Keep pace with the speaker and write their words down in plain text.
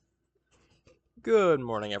Good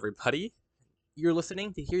morning, everybody. You're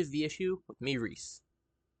listening to Here's the Issue with me, Reese.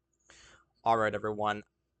 Alright, everyone.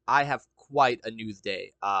 I have quite a news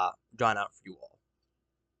day drawn out for you all.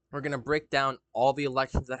 We're going to break down all the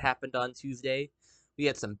elections that happened on Tuesday. We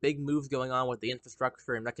had some big moves going on with the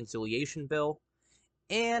Infrastructure and Reconciliation Bill.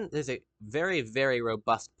 And there's a very, very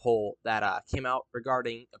robust poll that came out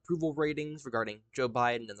regarding approval ratings, regarding Joe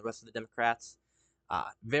Biden and the rest of the Democrats.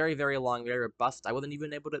 Very, very long, very robust. I wasn't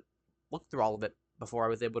even able to look through all of it before I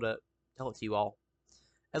was able to tell it to you all.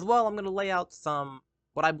 As well, I'm going to lay out some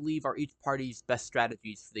what I believe are each party's best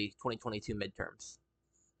strategies for the 2022 midterms.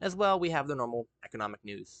 As well, we have the normal economic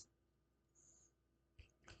news.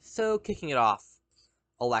 So, kicking it off,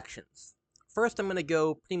 elections. First, I'm going to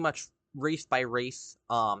go pretty much race by race,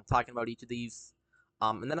 talking about each of these.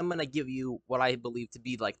 And then I'm going to give you what I believe to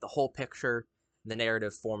be like the whole picture, the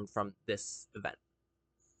narrative formed from this event.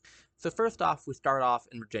 So first off, we start off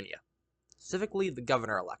in Virginia, specifically the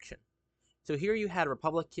governor election. So here you had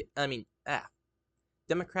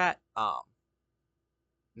Democrat,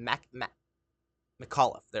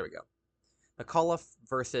 McAuliffe. There we go. McAuliffe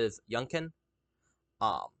versus Youngkin.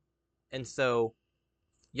 Um, and so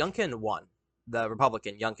Youngkin won. The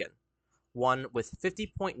Republican Youngkin won with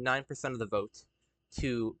 50.9% of the vote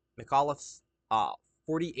to McAuliffe's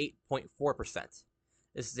 48.4%.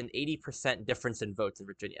 This is an 80% difference in votes in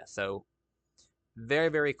Virginia. So very,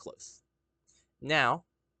 very close. Now,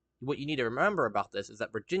 what you need to remember about this is that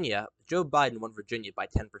Joe Biden won Virginia by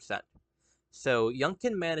 10%. So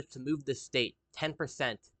Youngkin managed to move the state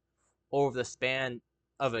 10% over the span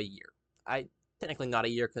of a year. Technically not a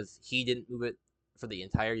year because he didn't move it for the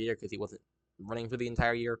entire year because he wasn't running for the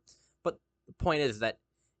entire year. But the point is that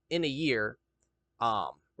in a year,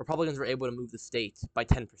 Republicans were able to move the state by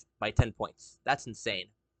 10 points. That's insane.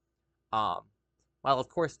 While of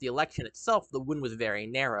course the election itself, the win was very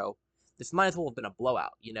narrow. This might as well have been a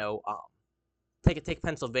blowout. Take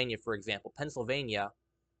Pennsylvania for example. Pennsylvania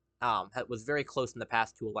was very close in the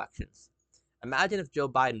past two elections. Imagine if Joe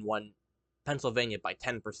Biden won Pennsylvania by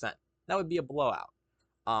 10%. That would be a blowout.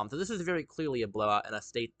 So this is very clearly a blowout in a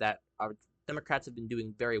state that our Democrats have been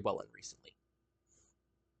doing very well in recently.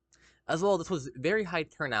 As well, this was very high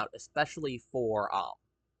turnout, especially for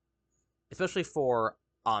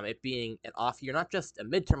it being an off year, not just a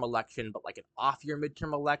midterm election, but like an off year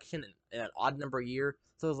midterm election and an odd number year.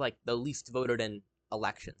 So it was like the least voted in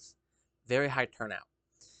elections. Very high turnout,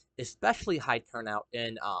 especially high turnout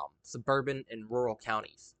in suburban and rural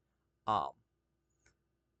counties. Um,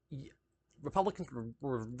 Republicans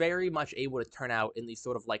were very much able to turn out in these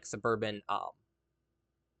sort of like suburban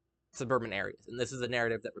areas, and this is a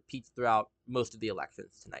narrative that repeats throughout most of the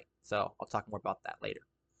elections tonight. So I'll talk more about that later.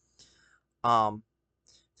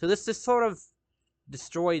 So this sort of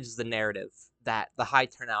destroys the narrative that the high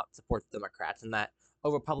turnout supports Democrats and that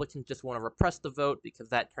Republicans just want to repress the vote because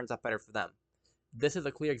that turns out better for them. This is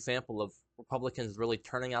a clear example of Republicans really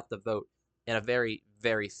turning out the vote in a very,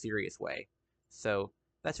 very serious way. So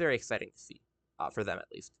that's very exciting to see, for them at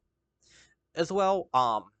least. As well,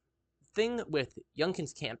 thing with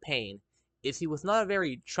Youngkin's campaign is he was not a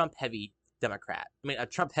very Trump-heavy Democrat. I mean, a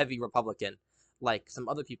Trump-heavy Republican like some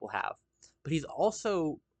other people have. But he's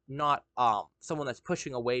also not someone that's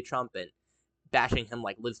pushing away Trump and bashing him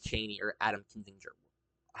like Liz Cheney or Adam Kinzinger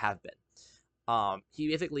have been. He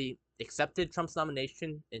basically accepted Trump's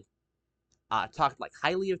nomination and talked like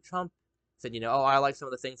highly of Trump, said, oh, I like some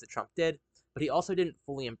of the things that Trump did, but he also didn't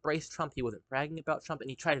fully embrace Trump. He wasn't bragging about Trump, and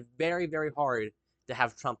he tried very, very hard to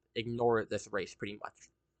have Trump ignore this race pretty much.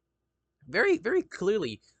 Very, very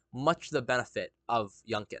clearly, much the benefit of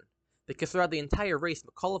Youngkin. Because throughout the entire race,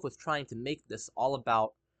 McAuliffe was trying to make this all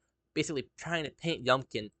about basically trying to paint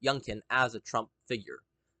Youngkin as a Trump figure.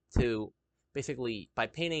 To basically, by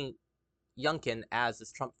painting Youngkin as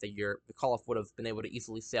this Trump figure, McAuliffe would have been able to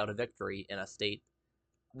easily sail to victory in a state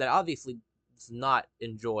that obviously does not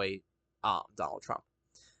enjoy Donald Trump.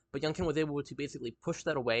 But Youngkin was able to basically push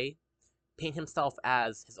that away, paint himself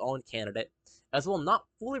as his own candidate, as well not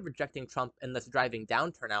fully rejecting Trump and thus driving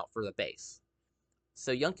down turnout for the base.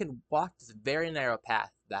 So Youngkin walked this very narrow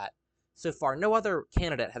path that so far no other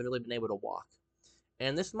candidate had really been able to walk.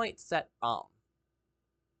 And this might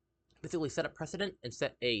basically set a precedent and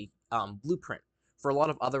set a blueprint for a lot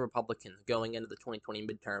of other Republicans going into the 2020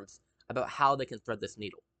 midterms about how they can thread this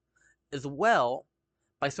needle. As well,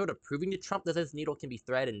 by sort of proving to Trump that this needle can be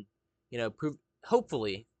thread and,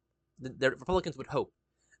 hopefully, the Republicans would hope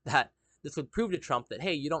that this would prove to Trump that,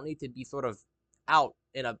 hey, you don't need to be sort of out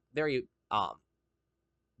in a very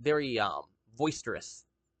boisterous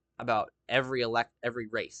about every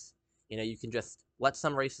race. You can just let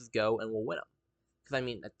some races go and we'll win them. Because I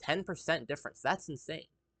mean, a 10% difference, that's insane.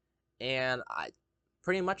 And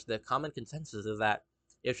pretty much the common consensus is that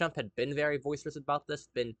if Trump had been very voiceless about this,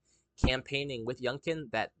 been campaigning with Youngkin,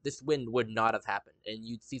 that this win would not have happened. And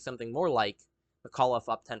you'd see something more like McAuliffe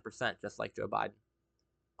up 10%, just like Joe Biden.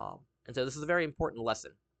 And so this is a very important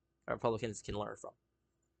lesson that Republicans can learn from.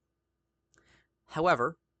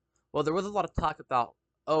 However, well, there was a lot of talk about,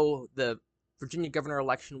 oh, the Virginia governor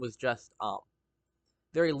election was just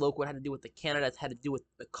very local. It had to do with the candidates, had to do with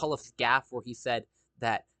McAuliffe's gaffe, where he said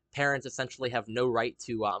that parents essentially have no right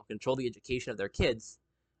to control the education of their kids.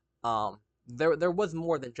 There was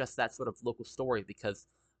more than just that sort of local story, because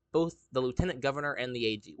both the lieutenant governor and the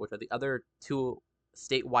AG, which are the other two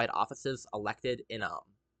statewide offices elected in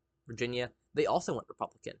Virginia, they also went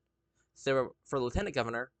Republican. So for lieutenant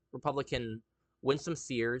governor, Republican Winsome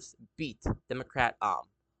Sears beat Democrat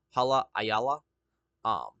Hala Ayala.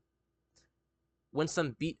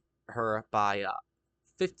 Winsome beat her by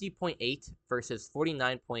 50.8 versus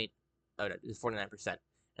 49 point, oh no, it's 49%. And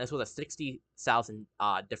this was a 60,000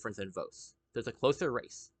 difference in votes. So it's a closer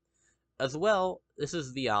race. As well, this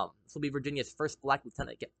is the this will be Virginia's first black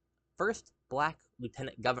lieutenant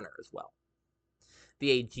governor as well.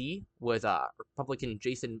 The AG was Republican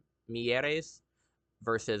Jason Mieres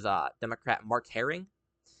versus Democrat Mark Herring.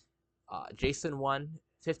 Jason won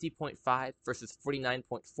 50.5 versus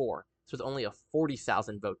 49.4. So it's only a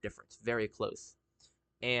 40,000 vote difference, very close.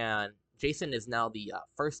 And Jason is now the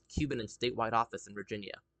first Cuban in statewide office in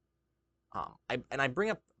Virginia. I bring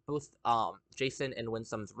up both Jason and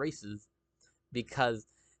Winsome's races because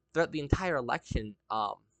throughout the entire election,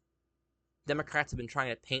 Democrats have been trying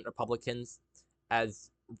to paint Republicans as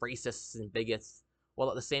racists and bigots, while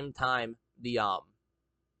at the same time, the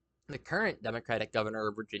current Democratic governor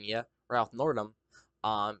of Virginia, Ralph Northam,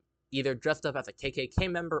 either dressed up as a KKK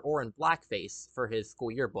member or in blackface for his school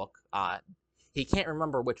yearbook. He can't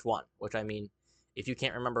remember which one, which I mean, if you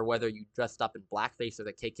can't remember whether you dressed up in blackface or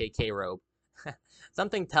the KKK robe,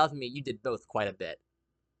 something tells me you did both quite a bit.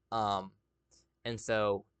 And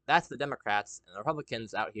so that's the Democrats, and the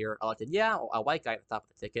Republicans out here elected, yeah, a white guy at the top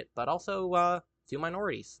of the ticket, but also 2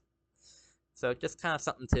 minorities. So just kind of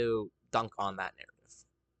something to dunk on that narrative.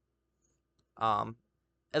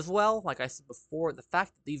 As well, like I said before, the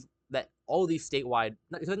fact that all these statewide,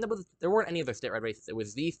 there weren't any other statewide races. It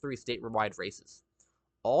was these 3 statewide races.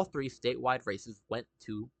 All 3 statewide races went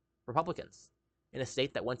to Republicans in a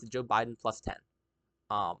state that went to Joe Biden plus 10.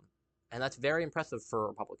 And that's very impressive for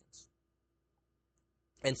Republicans.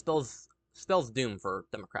 And spells doom for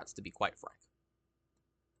Democrats, to be quite frank.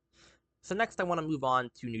 So next I want to move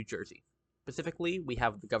on to New Jersey. Specifically, we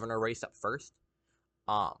have the governor race up first.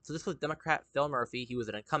 So this was Democrat Phil Murphy, he was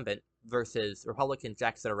an incumbent, versus Republican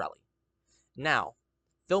Jack Ciattarelli. Now,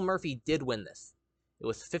 Phil Murphy did win this. It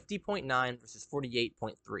was 50.9 versus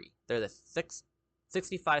 48.3. There's a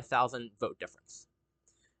 65,000 vote difference.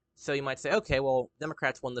 So you might say, okay, well,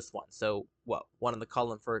 Democrats won this one. So what? One in the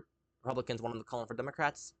column for Republicans, one in the column for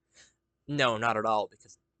Democrats? No, not at all,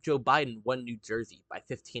 because Joe Biden won New Jersey by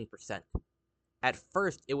 15%. At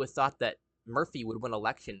first, it was thought that Murphy would win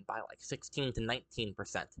election by like 16 to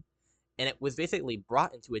 19%. And it was basically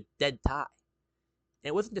brought into a dead tie. And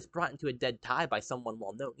it wasn't just brought into a dead tie by someone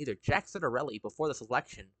well known either. Jack Ciattarelli, before this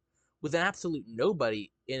election, was an absolute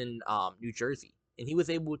nobody in New Jersey. And he was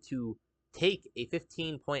able to take a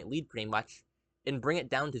 15-point lead pretty much and bring it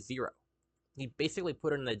down to 0. He basically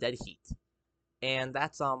put it in a dead heat. And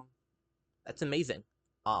that's amazing.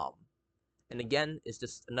 And again, it's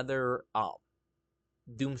just another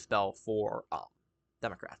doom spell for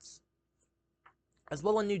Democrats. As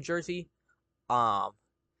well in New Jersey,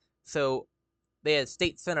 so they had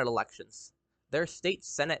state senate elections. Their state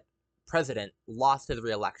senate president lost his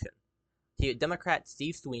re-election. Democrat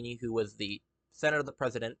Steve Sweeney, who was the senator the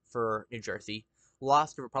president for New Jersey,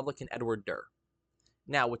 lost to Republican Edward Durr.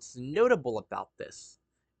 Now, what's notable about this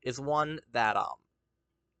is one that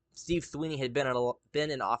Steve Sweeney had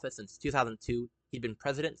been in office since 2002. He'd been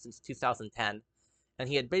president since 2010, and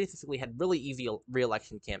he had basically had really easy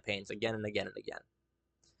re-election campaigns again and again and again.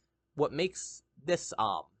 What makes this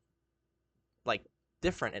like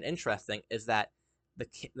different and interesting is that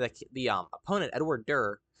the opponent, Edward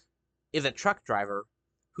Durr, is a truck driver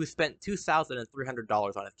who spent $2,300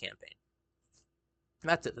 on his campaign. And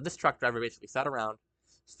that's it. This truck driver basically sat around,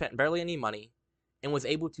 spent barely any money, and was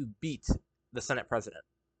able to beat the Senate president.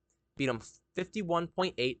 Beat him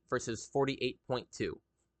 51.8 versus 48.2.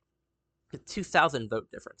 A 2,000 vote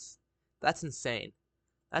difference. That's insane.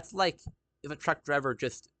 That's like if a truck driver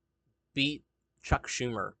just beat Chuck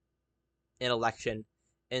Schumer in election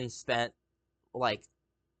and spent like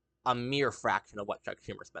a mere fraction of what Chuck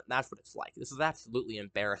Schumer spent. That's what it's like. This is absolutely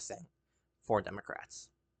embarrassing for Democrats.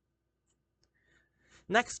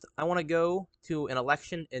 Next, I want to go to an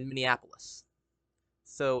election in Minneapolis.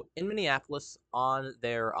 So in Minneapolis, on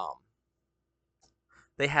their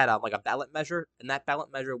they had like a ballot measure, and that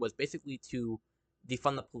ballot measure was basically to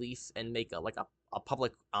defund the police and make a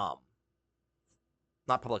public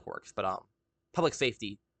not public works, but public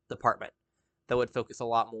safety department that would focus a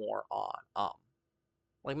lot more on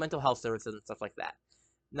like mental health services and stuff like that.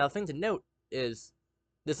 Now, the thing to note is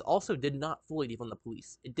this also did not fully defund the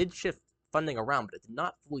police. It did shift funding around, but it did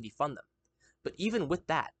not fully defund them. But even with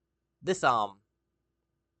that, this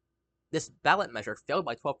this ballot measure failed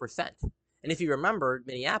by 12%. And if you remember,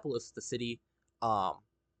 Minneapolis, the city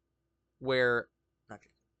where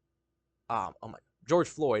George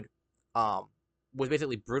Floyd was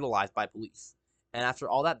basically brutalized by police. And after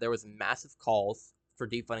all that, there was massive calls for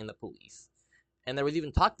defunding the police. And there was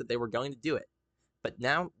even talk that they were going to do it. But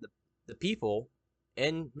now the people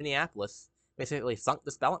in Minneapolis basically sunk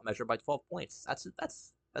this ballot measure by 12 points.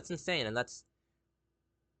 That's insane, and that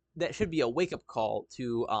should be a wake-up call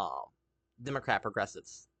to Democrat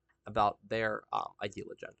progressives about their ideal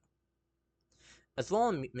agenda. As well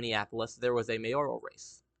in Minneapolis, there was a mayoral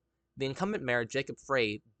race. The incumbent mayor, Jacob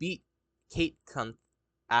Frey, beat Kate Kuntz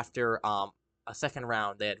after a second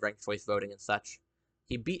round. They had ranked choice voting and such.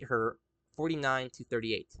 He beat her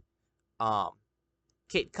 49-38.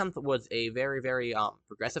 Kate Kuntz was a very, very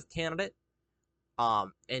progressive candidate,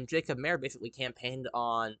 and Jacob Mayer basically campaigned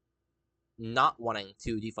on not wanting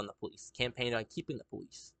to defund the police, campaigned on keeping the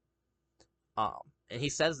police. And he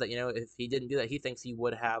says that, if he didn't do that, he thinks he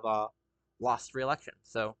would have lost re-election.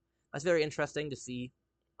 So that's very interesting to see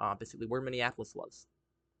basically where Minneapolis was.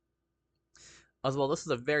 As well, this is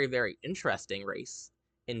a very, very interesting race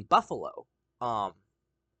in Buffalo.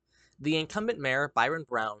 The incumbent mayor, Byron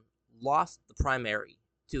Brown, lost the primary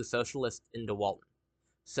to a socialist in DeWalton.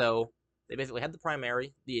 So they basically had the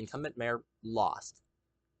primary. The incumbent mayor lost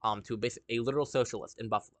to a literal socialist in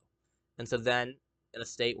Buffalo. And so then, in a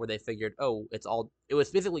state where they figured, it was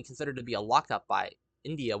basically considered to be a lockup by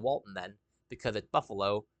India Walton then, because it's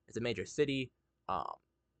Buffalo, it's a major city.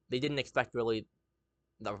 They didn't expect really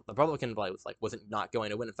the Republican wasn't not going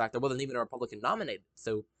to win. In fact, there wasn't even a Republican nominated,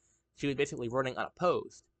 so she was basically running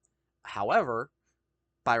unopposed. However,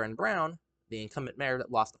 Byron Brown, the incumbent mayor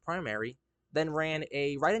that lost the primary, then ran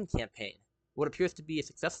a write-in campaign, what appears to be a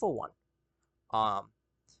successful one.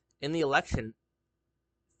 In the election,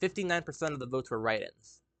 59% of the votes were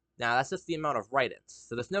write-ins. Now, that's just the amount of write-ins,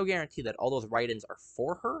 so there's no guarantee that all those write-ins are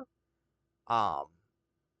for her.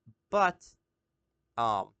 But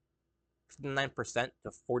 59%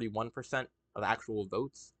 to 41% of actual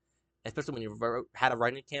votes, especially when you had a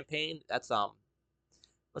write-in campaign, that's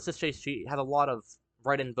let's just say she had a lot of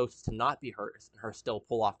write-in votes to not be hers, and her still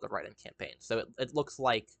pull off the write-in campaign. So it looks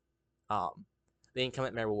like the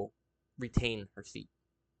incumbent mayor will retain her seat.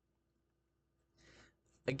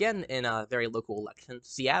 Again, in a very local election,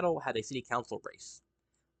 Seattle had a city council race.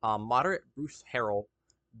 Moderate Bruce Harrell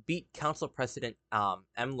beat council president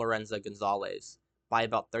M. Lorenza Gonzalez by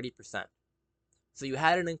about 30%. So you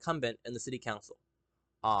had an incumbent in the city council.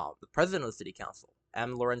 The president of the city council,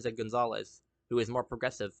 M. Lorenza Gonzalez, who is more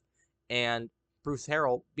progressive, and Bruce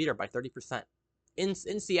Harrell beat her by 30% in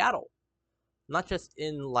Seattle, not just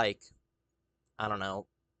in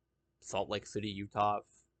Salt Lake City, Utah.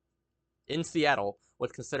 In Seattle,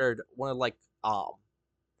 what's considered one of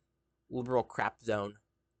liberal crap zone,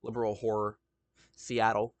 liberal horror,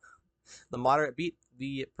 Seattle. The moderate beat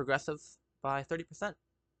the progressive by 30%.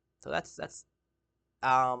 So that's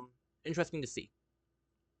interesting to see.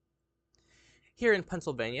 Here in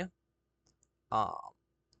Pennsylvania,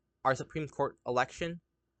 our Supreme Court election,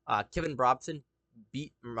 Kevin Brobson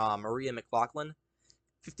beat Maria McLaughlin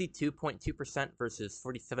 52.2% versus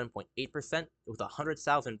 47.8% with a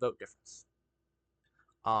 100,000 vote difference.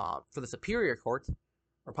 For the Superior Court,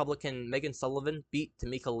 Republican Megan Sullivan beat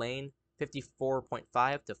Tamika Lane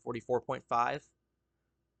 54.5 to 44.5.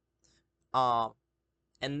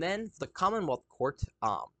 And then for the Commonwealth Court,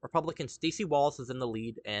 Republican Stacey Wallace is in the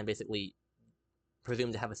lead and basically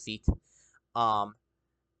presumed to have a seat.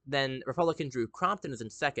 Then Republican Drew Crompton is in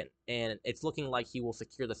second, and it's looking like he will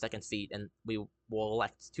secure the second seat, and we will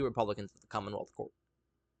elect 2 Republicans to the Commonwealth Court.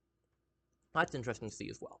 That's interesting to see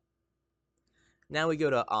as well. Now we go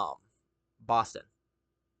to Boston.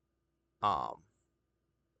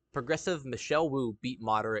 Progressive Michelle Wu beat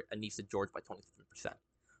moderate Anissa George by 27%.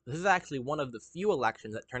 This is actually one of the few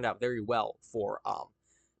elections that turned out very well for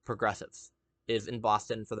progressives. Is in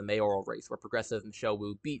Boston for the mayoral race, where progressive Michelle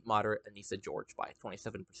Wu beat moderate Anissa George by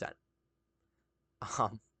 27%.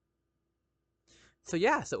 So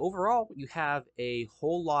yeah, so overall, you have a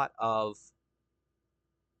whole lot of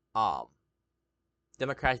um,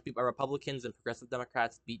 Democrats beat by Republicans and progressive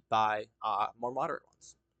Democrats beat by more moderate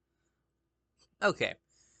ones. Okay,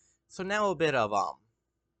 so now a bit of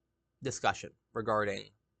discussion regarding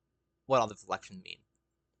what all this election mean.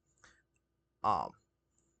 Um,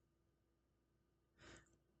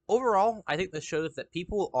 Overall, I think this shows that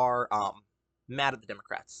people are mad at the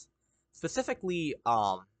Democrats, specifically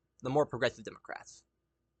the more progressive Democrats.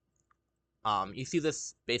 You see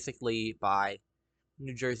this basically by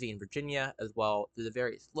New Jersey and Virginia, as well through the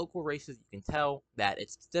various local races. You can tell that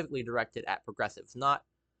it's specifically directed at progressives, not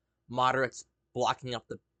moderates blocking up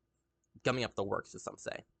the gumming up the works, as some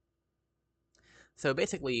say. So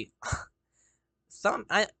basically, some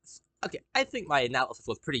I okay, I think my analysis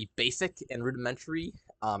was pretty basic and rudimentary,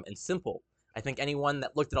 and simple. I think anyone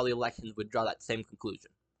that looked at all the elections would draw that same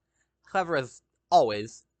conclusion. However, as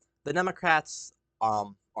always, the Democrats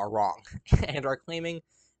are wrong and are claiming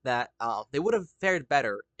that they would have fared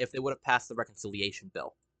better if they would have passed the reconciliation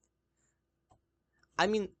bill. I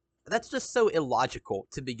mean, that's just so illogical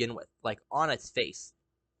to begin with. Like, on its face,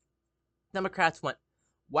 Democrats went,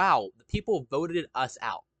 wow, the people voted us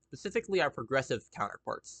out, specifically our progressive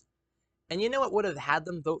counterparts. And you know what would have had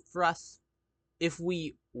them vote for us? If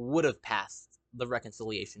we would have passed the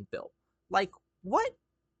reconciliation bill. Like, what?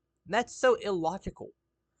 That's so illogical.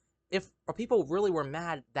 If people really were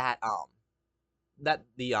mad that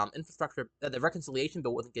the infrastructure that the reconciliation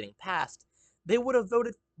bill wasn't getting passed, they would have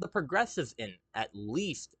voted the progressives in, at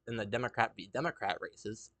least in the Democrat v. Democrat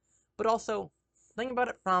races. But also, think about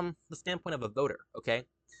it from the standpoint of a voter, okay?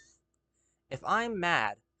 If I'm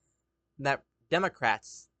mad that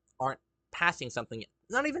Democrats aren't passing something,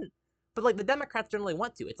 not even, but like the Democrats generally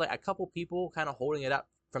want to. It's like a couple people kind of holding it up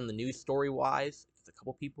from the news story wise. A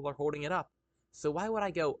couple people are holding it up. So why would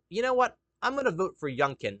I go, you know what? I'm going to vote for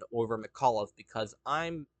Youngkin over McAuliffe because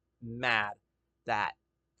I'm mad that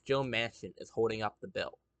Joe Manchin is holding up the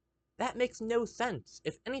bill. That makes no sense.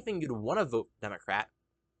 If anything, you'd want to vote Democrat.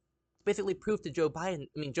 Basically prove to Joe Manchin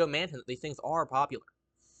that these things are popular.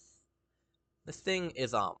 This thing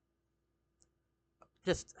is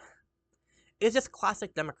just it's just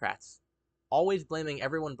classic Democrats. Always blaming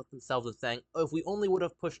everyone but themselves and saying, oh, if we only would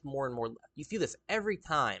have pushed more and more left. You see this every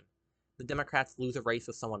time the Democrats lose a race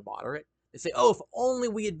with someone moderate. They say, oh, if only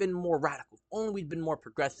we had been more radical, if only we'd been more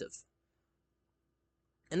progressive.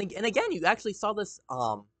 And again, you actually saw this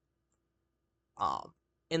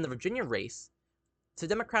in the Virginia race. So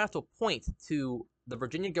Democrats will point to the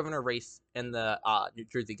Virginia governor race and the New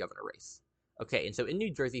Jersey governor race. Okay, and so in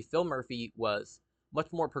New Jersey, Phil Murphy was much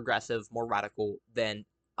more progressive, more radical than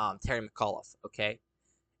Terry McAuliffe. Okay,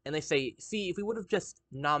 and they say, see, if we would have just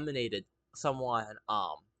nominated someone,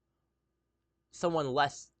 someone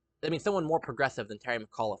less, someone more progressive than Terry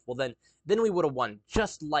McAuliffe, well then we would have won,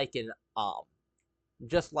 just like in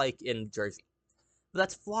Jersey. But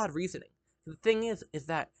that's flawed reasoning. The thing is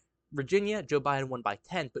that Virginia, Joe Biden won by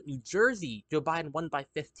 10, but New Jersey, Joe Biden won by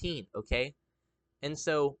 15. Okay, and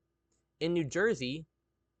so in New Jersey,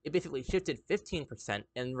 it basically shifted 15%,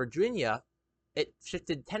 and Virginia, it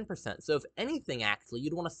shifted 10%. So if anything, actually,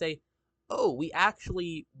 you'd want to say, oh, we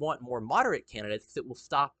actually want more moderate candidates because it will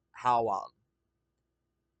stop how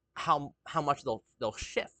much they'll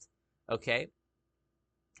shift. Okay,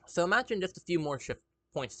 so imagine just a few more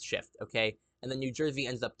points shift. Okay, and then New Jersey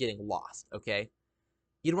ends up getting lost. Okay,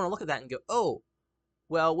 you'd want to look at that and go, oh,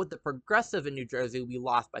 well, with the progressive in New Jersey, we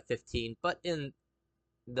lost by 15, but in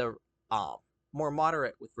the more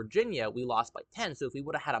moderate with Virginia, we lost by 10. So if we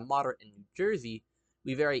would have had a moderate in New Jersey,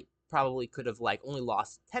 we very probably could have only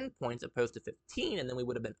lost 10 points opposed to 15, and then we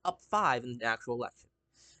would have been up 5 in the actual election.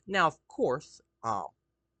 Now, of course,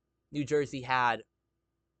 New Jersey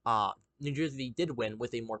did win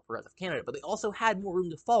with a more progressive candidate, but they also had more room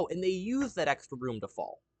to fall, and they used that extra room to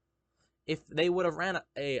fall. If they would have ran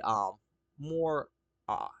a more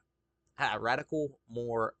radical,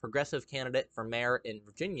 more progressive candidate for mayor in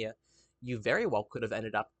Virginia, you very well could have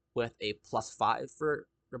ended up with a +5 for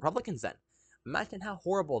Republicans then. Imagine how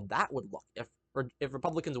horrible that would look if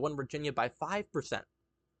Republicans won Virginia by 5%.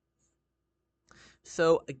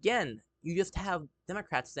 So again, you just have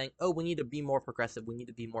Democrats saying, oh, we need to be more progressive, we need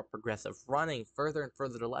to be more progressive, running further and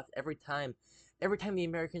further to the left every time the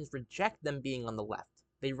Americans reject them being on the left,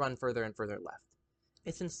 they run further and further left.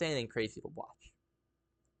 It's insane and crazy to watch.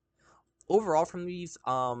 Overall, from these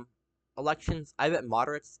elections, I bet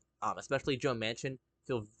moderates, especially Joe Manchin,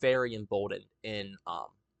 feel very emboldened in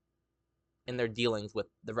their dealings with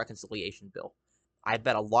the reconciliation bill. I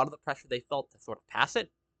bet a lot of the pressure they felt to sort of pass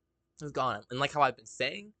it is gone. And like how I've been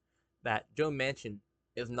saying, that Joe Manchin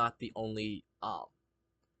is not the only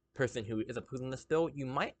person who is opposing this bill. You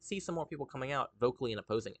might see some more people coming out vocally and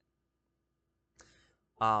opposing it.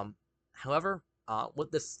 However,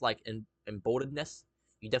 with this like emboldenedness,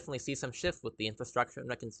 you definitely see some shift with the Infrastructure and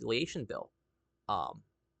Reconciliation Bill,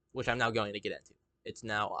 which I'm now going to get into. It's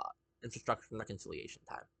now Infrastructure and Reconciliation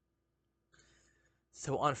time.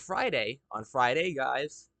 So on Friday,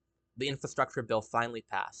 guys, the infrastructure bill finally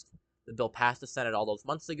passed. The bill passed the Senate all those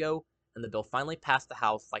months ago, and the bill finally passed the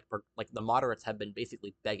House like the moderates have been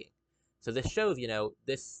basically begging. So this shows, the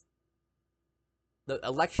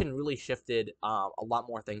election really shifted a lot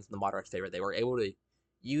more things in the moderates' favor. They were able to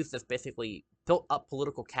use this basically built up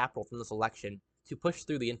political capital from this election to push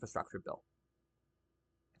through the infrastructure bill.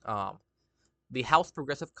 The House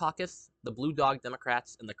Progressive Caucus, the Blue Dog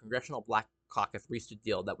Democrats, and the Congressional Black Caucus reached a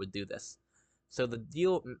deal that would do this. So the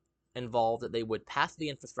deal involved that they would pass the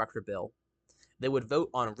infrastructure bill, they would vote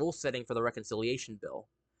on rule setting for the reconciliation bill,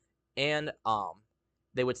 and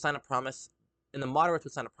they would sign a promise, and the moderates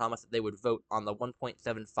would sign a promise that they would vote on the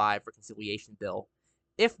 1.75 reconciliation bill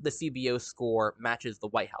if the CBO score matches the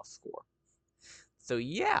White House score. So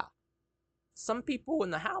yeah, some people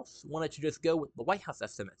in the House wanted to just go with the White House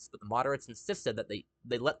estimates, but the moderates insisted that they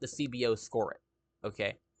let the CBO score it.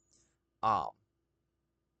 Okay,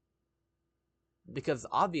 because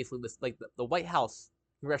obviously this the White House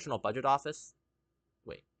Congressional Budget Office.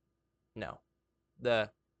 Wait, no, the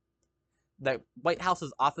White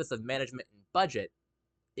House's Office of Management and Budget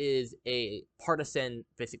is a partisan,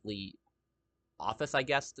 basically, office, I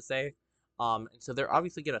guess to say. And so they're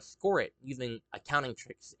obviously going to score it using accounting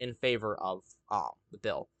tricks in favor of the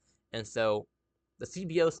bill. And so the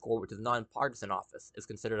CBO score, which is a nonpartisan office, is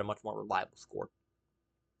considered a much more reliable score.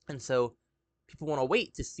 And so people want to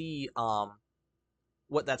wait to see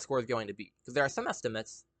what that score is going to be. Because there are some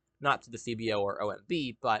estimates, not to the CBO or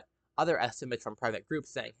OMB, but other estimates from private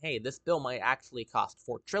groups saying, hey, this bill might actually cost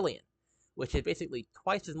 $4 trillion, which is basically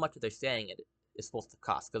twice as much as they're saying it is supposed to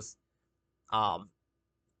cost. Because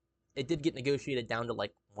it did get negotiated down to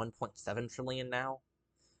like 1.7 trillion now.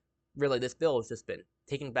 Really, this bill has just been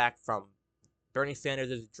taken back from Bernie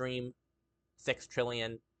Sanders' dream, 6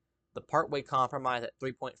 trillion, the partway compromise at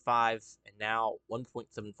 3.5, and now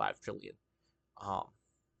 1.75 trillion.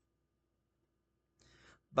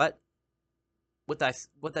 But with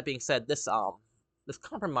that being said, this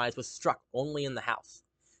compromise was struck only in the House.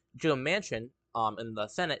 Joe Manchin in the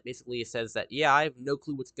Senate basically says that, yeah, I have no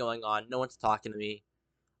clue what's going on. No one's talking to me.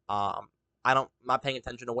 I'm not paying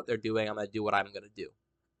attention to what they're doing. I'm gonna do what I'm gonna do,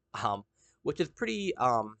 which is pretty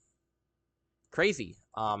crazy.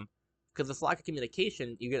 Because this lack of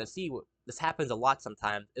communication, you're gonna see this happens a lot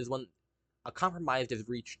sometimes. Is when a compromise is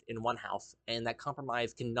reached in one house, and that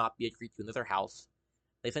compromise cannot be agreed to in another house.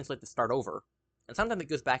 They essentially have to start over, and sometimes it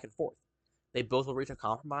goes back and forth. They both will reach a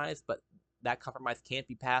compromise, but that compromise can't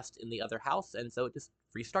be passed in the other house, and so it just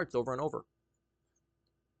restarts over and over.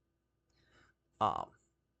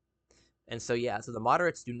 And so yeah, so the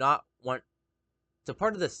moderates do not want. So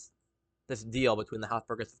part of this deal between the House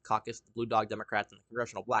Progressive Caucus, the Blue Dog Democrats, and the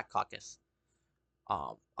Congressional Black Caucus.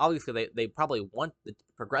 Obviously, they probably the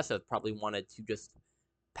progressive probably wanted to just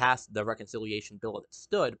pass the reconciliation bill as it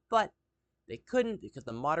stood, but they couldn't because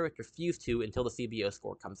the moderates refused to until the CBO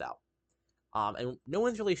score comes out. And no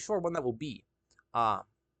one's really sure when that will be.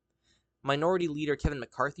 Minority Leader Kevin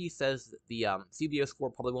McCarthy says that the CBO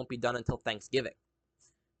score probably won't be done until Thanksgiving.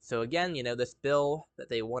 So again, this bill that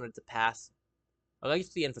they wanted to pass, I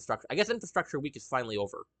guess Infrastructure Week is finally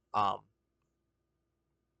over.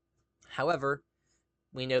 However,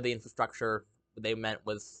 we know the infrastructure they meant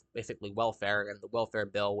was basically welfare, and the welfare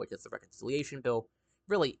bill, which is the reconciliation bill,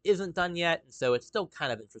 really isn't done yet, and so it's still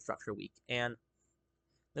kind of Infrastructure Week. And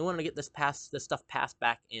they wanted to get this stuff passed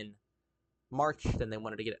back in March, then they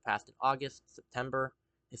wanted to get it passed in August, September.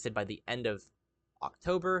 They said by the end of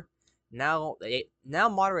October. Now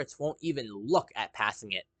moderates won't even look at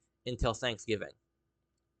passing it until Thanksgiving.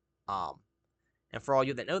 And for all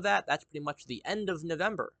you that know that, that's pretty much the end of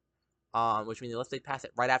November. Which means unless they pass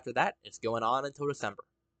it right after that, it's going on until December.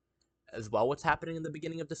 As well, what's happening in the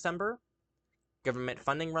beginning of December? Government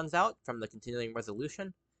funding runs out from the continuing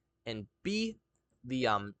resolution, and B,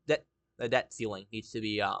 the debt ceiling needs to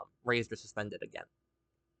be raised or suspended again.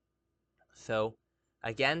 So,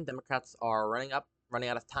 again, Democrats are running out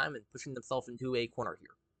of time and pushing themselves into a corner here.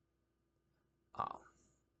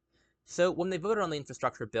 So when they voted on the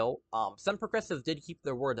infrastructure bill, some progressives did keep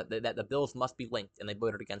their word that the bills must be linked, and they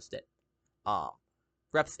voted against it.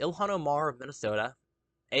 Reps Ilhan Omar of Minnesota,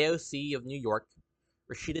 AOC of New York,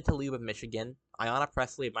 Rashida Tlaib of Michigan, Ayanna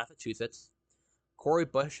Pressley of Massachusetts, Cori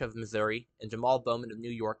Bush of Missouri, and Jamal Bowman of New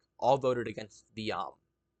York all voted against the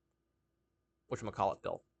whatchamacallit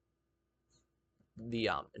bill, the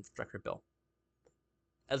infrastructure bill.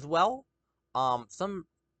 As well, some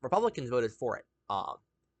Republicans voted for it. Um,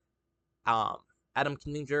 Adam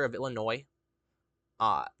Kinzinger of Illinois,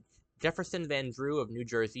 uh, Jefferson Van Drew of New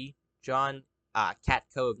Jersey, John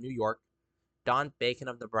Katko of New York, Don Bacon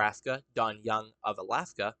of Nebraska, Don Young of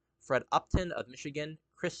Alaska, Fred Upton of Michigan,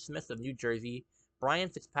 Chris Smith of New Jersey, Brian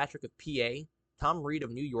Fitzpatrick of PA, Tom Reed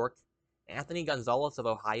of New York, Anthony Gonzalez of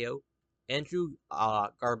Ohio, Andrew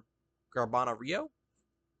Garbanio?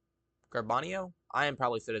 I am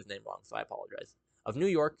probably said his name wrong, so I apologize. Of New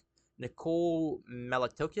York, Nicole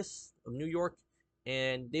Malatokis of New York,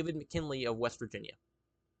 and David McKinley of West Virginia.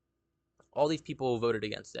 All these people voted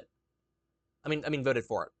against it. I mean, voted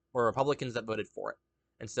for it. Were Republicans that voted for it.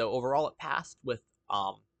 And so overall, it passed with,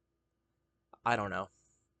 I don't know.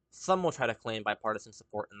 Some will try to claim bipartisan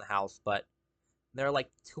support in the House, but there are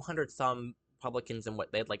like 200 some Republicans, and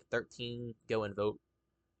they had like 13 go and vote.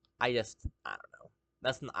 I don't know.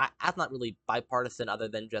 That's not really bipartisan, other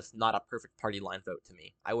than just not a perfect party line vote to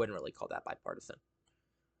me. I wouldn't really call that bipartisan.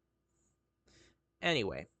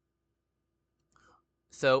 Anyway,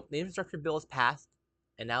 so the infrastructure bill is passed,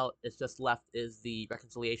 and now it's just left is the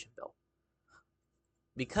reconciliation bill.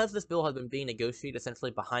 Because this bill has been being negotiated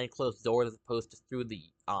essentially behind closed doors as opposed to through the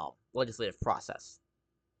legislative process.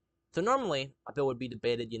 So normally, a bill would be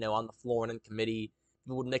debated, on the floor and in committee.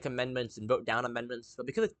 People would make amendments and vote down amendments. But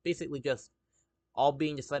because it's basically just all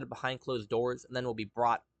being decided behind closed doors and then will be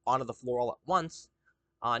brought onto the floor all at once,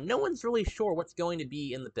 no one's really sure what's going to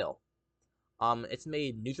be in the bill. It's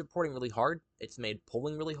made news reporting really hard. It's made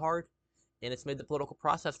polling really hard. And it's made the political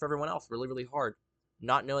process for everyone else really, really hard,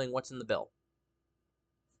 not knowing what's in the bill.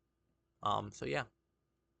 So yeah.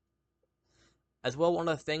 As well, one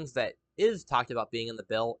of the things that is talked about being in the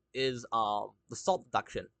bill is the SALT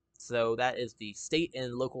deduction. So that is the state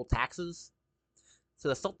and local taxes. So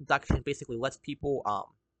the SALT deduction basically lets people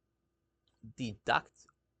deduct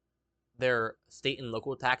their state and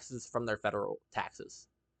local taxes from their federal taxes.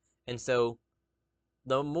 And so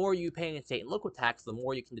the more you pay in state and local tax, the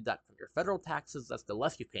more you can deduct from your federal taxes. That's the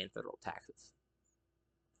less you pay in federal taxes.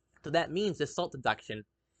 So that means this SALT deduction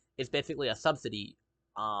is basically a subsidy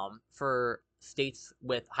for states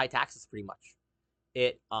with high taxes, pretty much.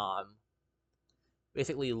 It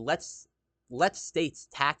basically lets states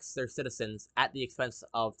tax their citizens at the expense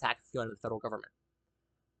of taxes going to the federal government.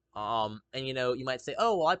 And you might say,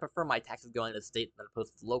 oh, well, I prefer my taxes going to the state than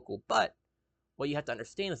opposed to the local, but what you have to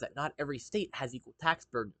understand is that not every state has equal tax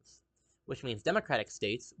burdens, which means Democratic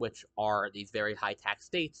states, which are these very high tax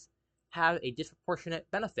states, have a disproportionate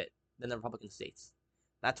benefit than the Republican states.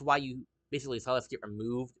 That's why you basically saw this get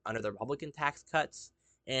removed under the Republican tax cuts,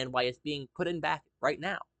 and why it's being put in back right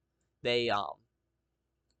now.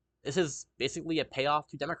 This is basically a payoff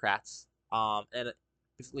to Democrats, and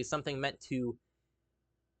basically something meant to,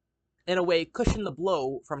 in a way, cushion the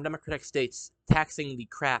blow from Democratic states taxing the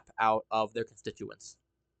crap out of their constituents.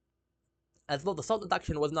 As well, the SALT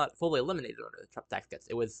deduction was not fully eliminated under the Trump tax cuts.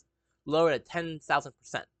 It was lowered at 10,000%.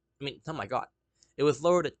 I mean, oh my god. It was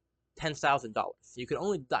lowered at $10,000. You could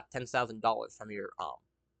only deduct $10,000 from your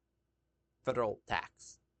federal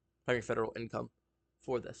tax, from your federal income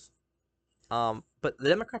for this. But the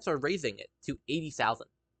Democrats are raising it to $80,000.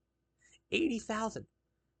 $80,000.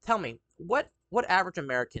 Tell me, what average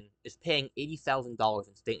American is paying $80,000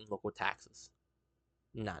 in state and local taxes?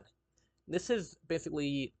 None. This is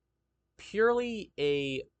basically purely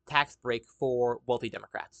a tax break for wealthy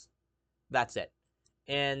Democrats. That's it.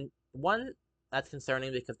 And one, that's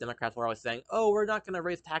concerning because Democrats were always saying, oh, we're not going to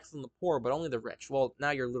raise taxes on the poor, but only the rich. Well,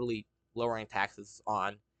 now you're literally lowering taxes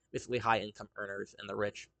on basically high-income earners and the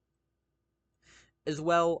rich. As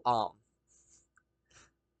well,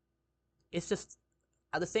 it's just,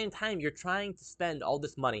 at the same time, you're trying to spend all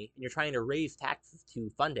this money, and you're trying to raise taxes to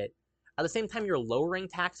fund it. At the same time, you're lowering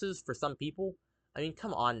taxes for some people. I mean,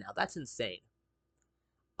 come on now, that's insane.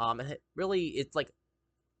 And it's like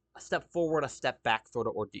a step forward, a step back sort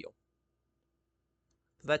of ordeal.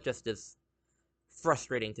 So that just is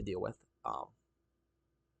frustrating to deal with.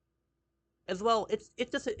 As well,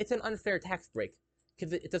 it's an unfair tax break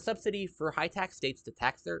because it's a subsidy for high tax states to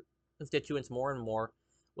tax their constituents more and more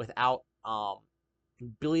without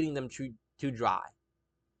bleeding them too dry.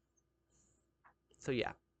 So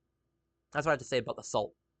yeah, that's what I have to say about the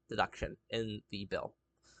SALT deduction in the bill.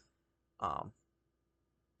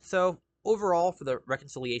 So overall, for the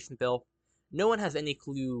reconciliation bill, no one has any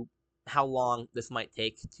clue how long this might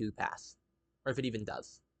take to pass, or if it even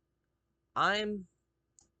does. I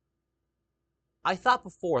thought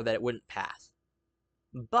before that it wouldn't pass,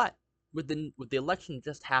 but with the election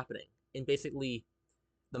just happening, and basically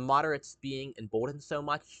the moderates being emboldened so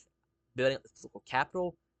much, building up the political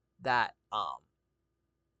capital, that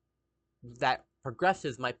that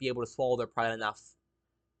progressives might be able to swallow their pride enough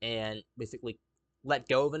and basically let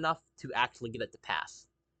go of enough to actually get it to pass,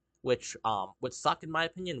 which would suck in my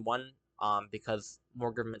opinion. One, because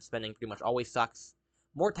more government spending pretty much always sucks.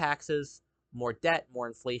 More taxes, more debt, more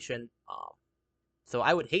inflation. So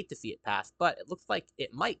I would hate to see it pass, but it looks like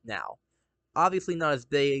it might now. Obviously not as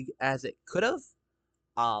big as it could have,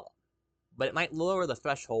 um, but it might lower the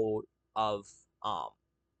threshold of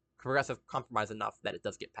progressive compromise enough that it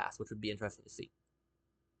does get passed, which would be interesting to see.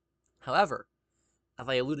 However, as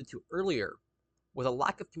I alluded to earlier, with a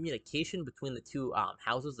lack of communication between the two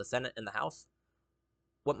houses, the Senate and the House,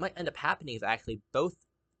 what might end up happening is actually both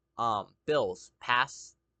bills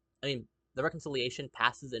pass. I mean, the reconciliation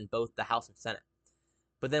passes in both the House and Senate,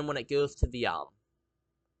 but then when it goes to the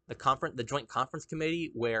joint conference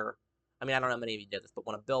committee, where, I mean, I don't know how many of you did this, but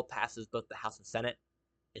when a bill passes both the House and Senate,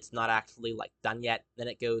 it's not actually like done yet. Then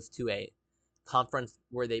it goes to a conference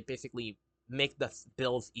where they basically make the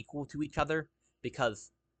bills equal to each other,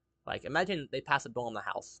 because, like, imagine they pass a bill in the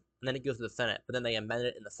House and then it goes to the Senate, but then they amend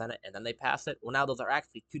it in the Senate and then they pass it. Well, now those are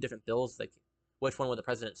actually two different bills. Like, which one would the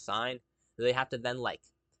president sign? Do they have to then like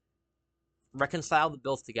reconcile the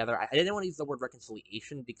bills together? I didn't want to use the word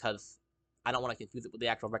reconciliation because I don't want to confuse it with the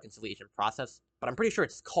actual reconciliation process, but I'm pretty sure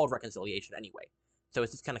it's called reconciliation anyway. So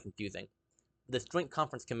it's just kind of confusing. This joint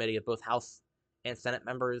conference committee of both House and Senate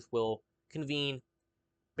members will convene,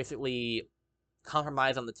 basically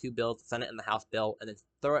compromise on the two bills, the Senate and the House bill, and then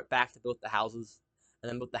throw it back to both the houses, and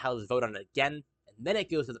then both the houses vote on it again, and then it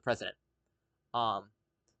goes to the president.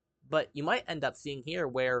 But you might end up seeing here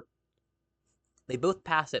where they both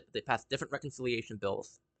pass it, but they pass different reconciliation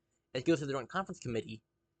bills. It goes to the joint conference committee,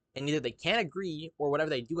 and either they can't agree, or whatever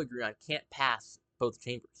they do agree on can't pass both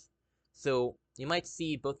chambers. So you might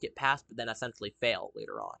see both get passed, but then essentially fail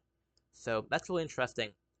later on. So that's really interesting.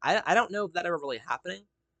 I don't know if that ever really happening.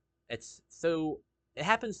 It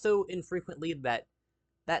happens so infrequently that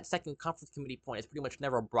that second conference committee point is pretty much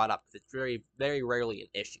never brought up, because it's very, very rarely an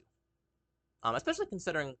issue. Especially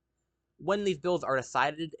considering when these bills are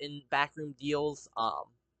decided in backroom deals,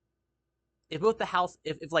 if both the House,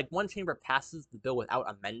 if like one chamber passes the bill without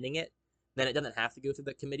amending it, then it doesn't have to go through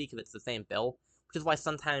the committee because it's the same bill, which is why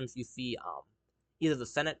sometimes you see either the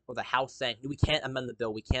Senate or the House saying, we can't amend the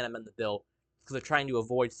bill, because they're trying to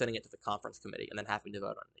avoid sending it to the conference committee and then having to vote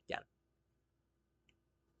on it again.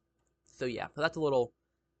 So yeah, so that's a little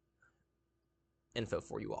info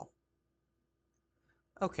for you all.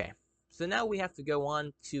 Okay, so now we have to go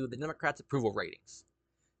on to the Democrats' approval ratings.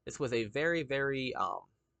 This was a very, very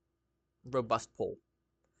robust poll.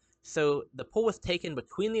 So the poll was taken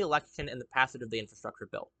between the election and the passage of the infrastructure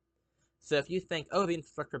bill. So if you think, oh, the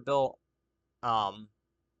infrastructure bill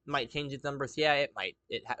might change its numbers, yeah, it might.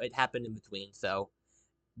 It happened in between. So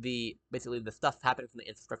basically the stuff happening from the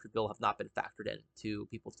infrastructure bill have not been factored into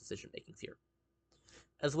people's decision makings here.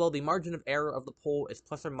 As well, the margin of error of the poll is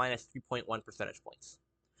plus or minus 3.1 percentage points.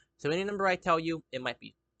 So any number I tell you, it might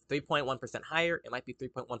be 3.1% higher, it might be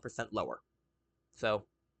 3.1% lower. So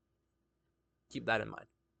keep that in mind.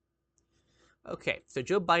 Okay, so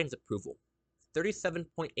Joe Biden's approval,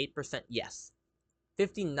 37.8% yes,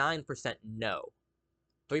 59% no,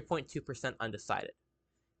 3.2% undecided.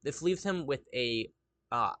 This leaves him with a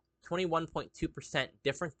 21.2%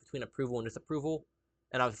 difference between approval and disapproval,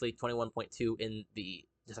 and obviously 21.2 in the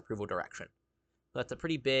disapproval direction. So that's a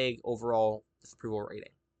pretty big overall disapproval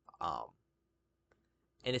rating.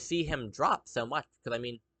 And to see him drop so much, because I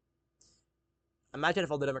mean, imagine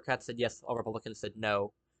if all the Democrats said yes, all Republicans said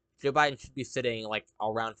no, Joe Biden should be sitting like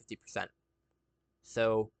around 50%.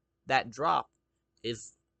 So that drop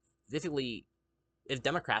is basically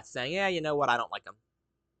Democrats saying, yeah, you know what, I don't like him.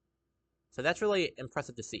 So that's really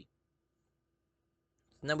impressive to see.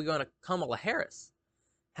 And then we go on to Kamala Harris,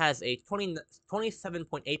 has a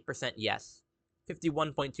 27.8% yes,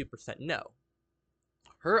 51.2% no.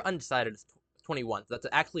 Her undecided is 21, so that's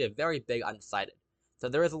actually a very big undecided. So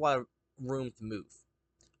there is a lot of room to move.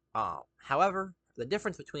 However, the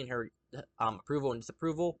difference between her approval and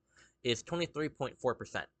disapproval is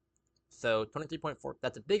 23.4%. So 23.4,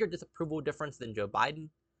 that's a bigger disapproval difference than Joe Biden,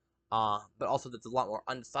 but also that's a lot more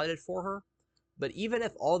undecided for her. But even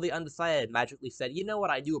if all the undecided magically said, you know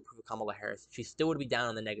what, I do approve of Kamala Harris, she still would be down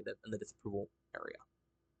in the negative in the disapproval area.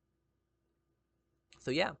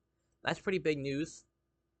 So yeah, that's pretty big news.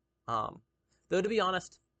 Though to be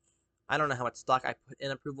honest, I don't know how much stock I put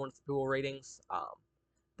in approval and disapproval ratings.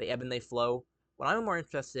 They ebb and they flow. What I'm more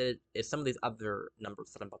interested in is some of these other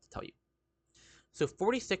numbers that I'm about to tell you. So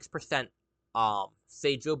 46%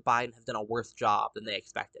 say Joe Biden has done a worse job than they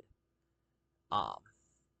expected. Um,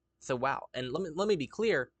 so wow, and let me be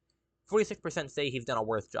clear: 46% say he's done a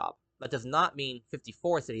worse job. That does not mean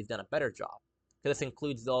 54 say he's done a better job. This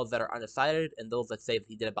includes those that are undecided and those that say that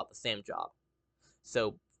he did about the same job.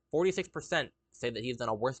 So 46% say that he's done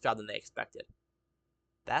a worse job than they expected.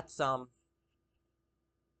 That's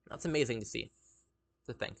amazing to see,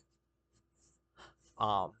 to think.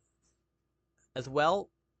 As well,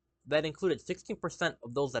 that included 16%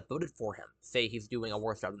 of those that voted for him say he's doing a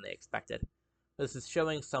worse job than they expected. This is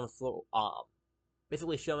showing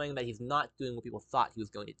basically showing that he's not doing what people thought he was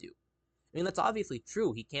going to do. I mean, that's obviously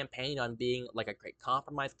true. He campaigned on being like a great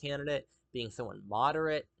compromise candidate, being someone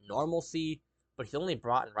moderate, normalcy, but he's only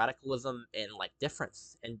brought in radicalism and like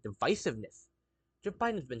difference and divisiveness. Joe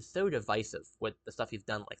Biden has been so divisive with the stuff he's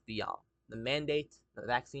done, like the mandate, the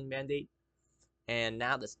vaccine mandate, and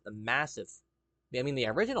now the massive. I mean, the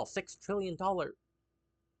original $6 trillion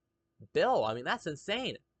bill. I mean, that's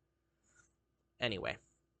insane. Anyway,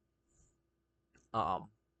 and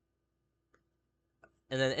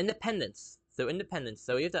then independents. So independents.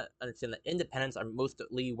 So you have to understand that independents are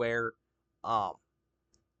mostly where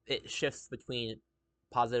it shifts between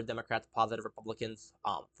positive Democrats, positive Republicans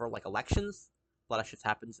for like elections. A lot of shit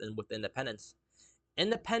happens with independents.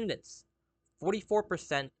 Independents,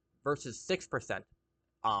 44% versus 6%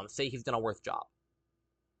 say he's done a worse job.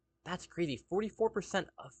 That's crazy. 44%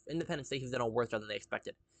 of independents say he's done a worse job than they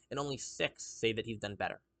expected, and only 6 say that he's done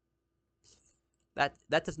better.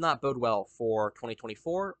 That does not bode well for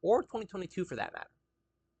 2024 or 2022 for that matter.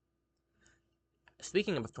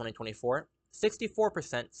 Speaking of 2024,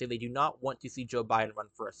 64% say they do not want to see Joe Biden run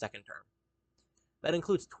for a second term. That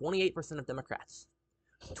includes 28% of Democrats.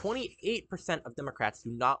 28% of Democrats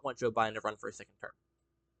do not want Joe Biden to run for a second term.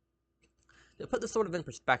 To put this sort of in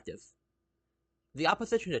perspective, the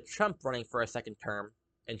opposition to Trump running for a second term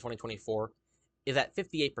in 2024 is at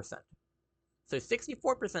 58%. So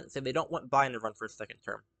 64% say they don't want Biden to run for a second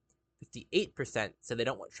term. 58% say they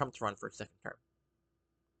don't want Trump to run for a second term.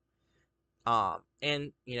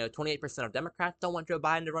 And 28% of Democrats don't want Joe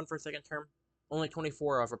Biden to run for a second term. Only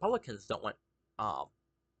 24% of Republicans don't want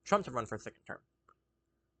Trump to run for a second term.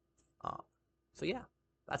 So yeah,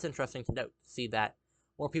 that's interesting to note. See that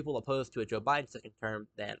more people opposed to a Joe Biden second term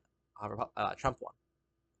than Trump one.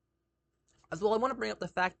 As well, I want to bring up the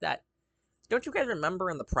fact that, don't you guys remember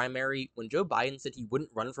in the primary when Joe Biden said he wouldn't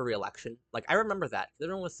run for re-election? Like, I remember that, because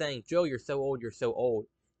everyone was saying, Joe, you're so old, you're so old.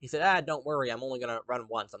 He said, don't worry, I'm only going to run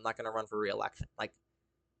once. I'm not going to run for re-election. Like,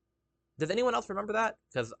 does anyone else remember that?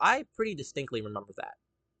 Because I pretty distinctly remember that.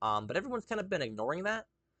 But everyone's kind of been ignoring that.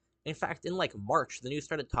 In fact, in like March, the news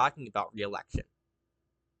started talking about re-election.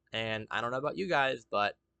 And I don't know about you guys,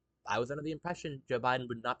 but I was under the impression Joe Biden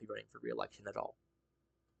would not be running for re-election at all.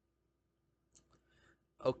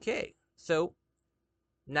 Okay, so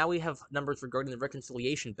now we have numbers regarding the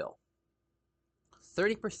reconciliation bill.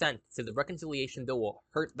 30% say the reconciliation bill will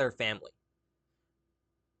hurt their family.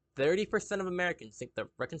 30% of Americans think the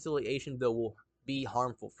reconciliation bill will be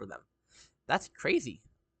harmful for them. That's crazy,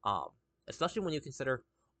 especially when you consider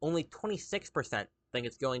only 26% think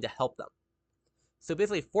it's going to help them. So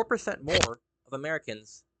basically 4% more of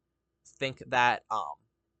Americans think that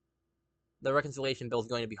the reconciliation bill is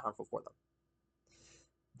going to be harmful for them.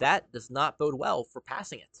 That does not bode well for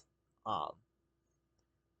passing it.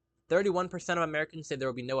 31% of Americans say there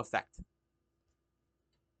will be no effect.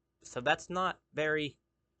 So that's not very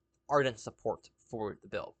ardent support for the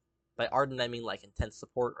bill. By ardent, I mean like intense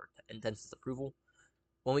support or intense disapproval.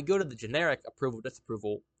 When we go to the generic approval,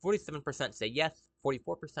 disapproval, 47% say yes,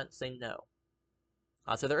 44% say no.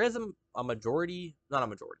 So there is a majority, not a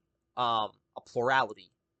majority, a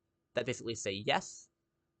plurality that basically say yes,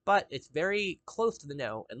 but it's very close to the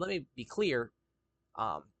no. And let me be clear,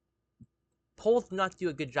 polls do not do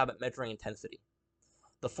a good job at measuring intensity.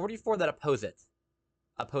 The 44 that oppose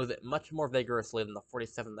it much more vigorously than the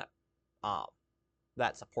 47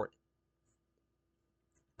 that support it.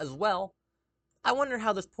 As well, I wonder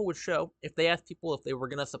how this poll would show if they asked people if they were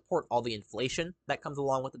going to support all the inflation that comes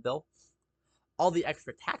along with the bill, all the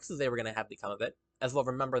extra taxes they were going to have become of it, as well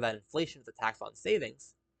remember that inflation is a tax on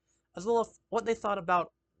savings, as well as what they thought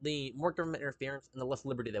about the more government interference and the less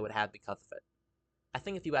liberty they would have because of it. I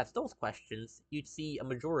think if you asked those questions, you'd see a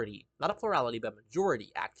majority, not a plurality, but a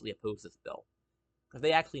majority actually oppose this bill. If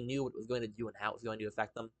they actually knew what it was going to do and how it was going to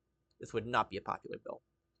affect them, this would not be a popular bill.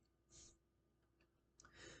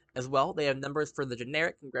 As well, they have numbers for the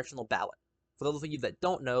generic congressional ballot. For those of you that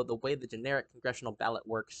don't know, the way the generic congressional ballot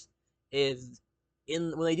works is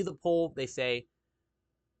when they do the poll, they say,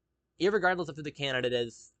 Irregardless of who the candidate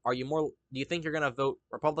is, do you think you're going to vote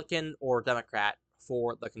Republican or Democrat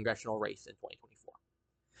for the congressional race in 2024?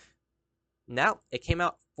 Now, it came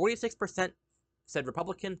out 46% said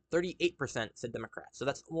Republican, 38% said Democrat. So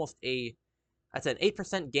that's that's an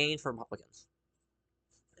 8% gain for Republicans.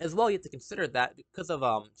 As well, you have to consider that because of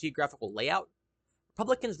geographical layout,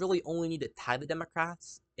 Republicans really only need to tie the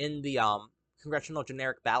Democrats in the congressional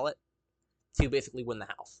generic ballot to basically win the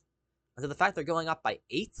House. And so the fact they're going up by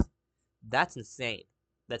 8, that's insane.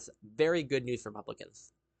 That's very good news for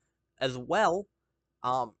Republicans. As well,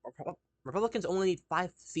 Republicans only need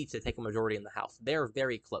 5 seats to take a majority in the House. They're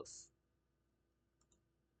very close.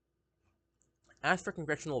 As for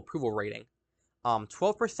congressional approval rating,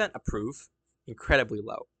 12% approve, incredibly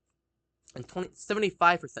low, and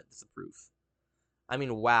 75% disapprove. I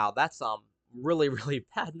mean, wow, that's really, really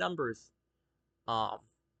bad numbers. So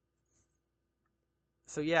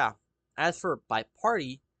yeah, as for by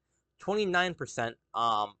party, 29%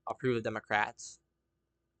 approve of Democrats,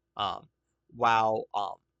 while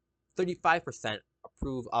 35%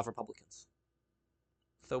 approve of Republicans.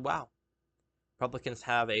 So wow, Republicans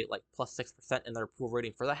have a plus 6% in their approval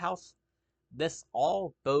rating for the House. This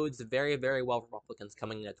all bodes very, very well for Republicans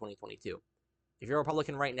coming into 2022. If you're a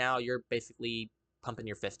Republican right now, you're basically pumping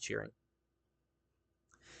your fist cheering.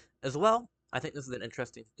 As well, I think this is an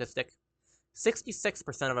interesting statistic.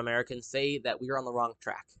 66% of Americans say that we are on the wrong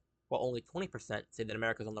track, while only 20% say that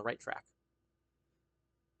America is on the right track.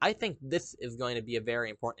 I think this is going to be a very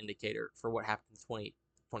important indicator for what happens in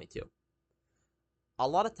 2022. A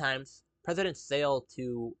lot of times, presidents sail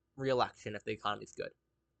to re-election if the economy is good.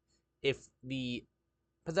 If the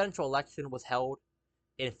presidential election was held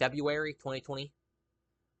in February 2020,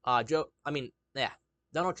 Donald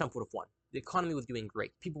Trump would have won. The economy was doing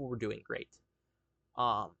great. People were doing great.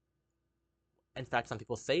 In fact, some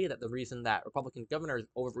people say that the reason that Republican governors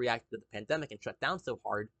overreacted to the pandemic and shut down so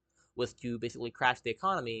hard was to basically crash the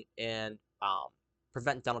economy and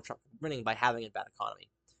prevent Donald Trump from winning by having a bad economy.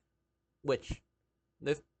 Which,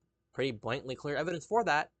 there's pretty blatantly clear evidence for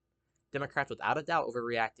that. Democrats, without a doubt,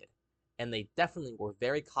 overreacted. And they definitely were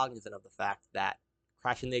very cognizant of the fact that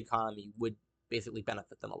crashing the economy would basically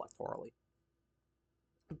benefit them electorally.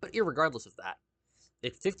 But irregardless of that,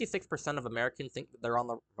 if 56% of Americans think that they're on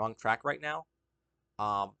the wrong track right now,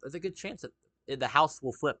 there's a good chance that the House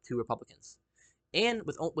will flip to Republicans. And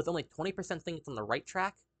with only 20% thinking it's on the right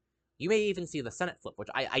track, you may even see the Senate flip, which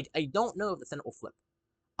I don't know if the Senate will flip.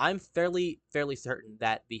 I'm fairly certain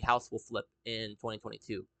that the House will flip in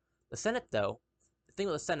 2022. The Senate, though, the thing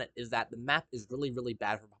with the Senate is that the map is really, really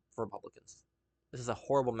bad for Republicans. This is a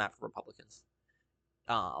horrible map for Republicans.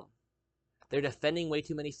 They're defending way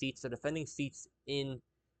too many seats. They're defending seats in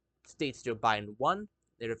states Joe Biden won.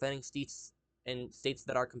 They're defending seats in states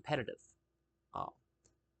that are competitive.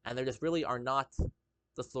 And there just really are not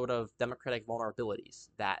the sort of democratic vulnerabilities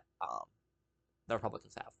that the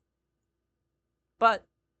Republicans have. But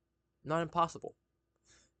not impossible.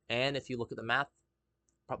 And if you look at the math,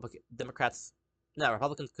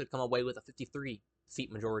 Republicans could come away with a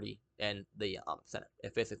 53-seat majority in the Senate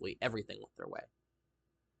if basically everything went their way.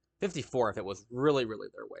 54 if it was really, really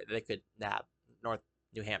their way. They could nab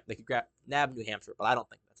New Hampshire, but I don't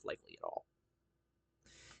think that's likely at all.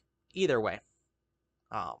 Either way,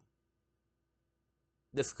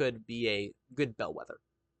 this could be a good bellwether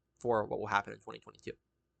for what will happen in 2022.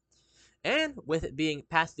 And with it being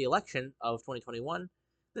past the election of 2021,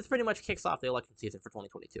 this pretty much kicks off the election season for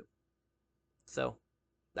 2022. So,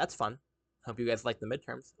 that's fun. Hope you guys like the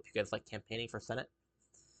midterms. Hope you guys like campaigning for Senate.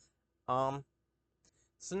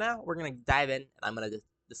 So now we're going to dive in, and I'm going to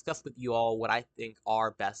discuss with you all what I think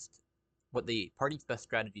are what the party's best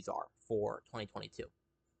strategies are for 2022.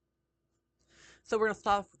 So we're going to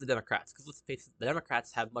start off with the Democrats, because let's face it, the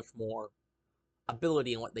Democrats have much more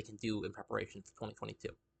ability in what they can do in preparation for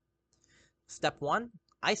 2022. Step 1,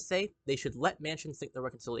 I say they should let Manchin sink the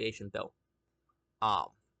reconciliation bill.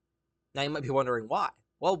 Now you might be wondering why.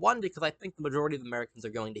 Well, one, because I think the majority of Americans are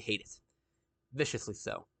going to hate it. Viciously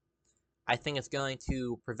so. I think it's going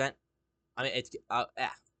to prevent,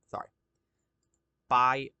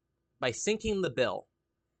 By sinking the bill,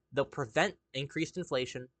 they'll prevent increased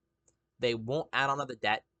inflation. They won't add on to the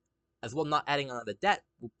debt. As well, not adding on to the debt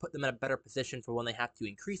will put them in a better position for when they have to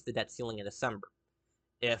increase the debt ceiling in December.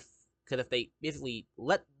 Because if they basically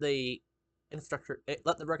let the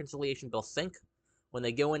reconciliation bill sink, when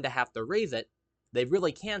they go in to have to raise it, they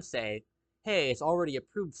really can say, hey, it's already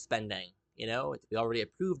approved spending. We already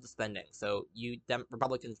approved the spending, so you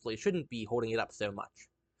Republicans really shouldn't be holding it up so much.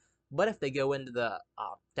 But if they go into the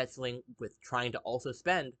debt ceiling with trying to also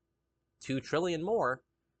spend $2 trillion more,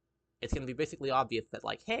 it's going to be basically obvious that,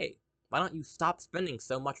 hey, Why don't you stop spending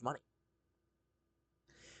so much money?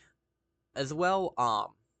 As well,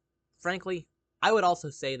 frankly, I would also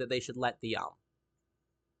say that they should let the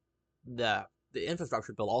the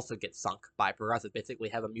infrastructure bill also get sunk by progressive. Basically,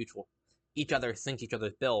 have a mutual each other sink each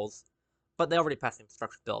other's bills, but they already passed the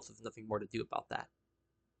infrastructure bill, so there's nothing more to do about that.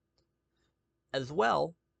 As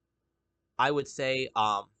well, I would say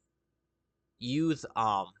use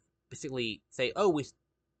basically say, oh, we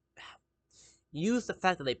use the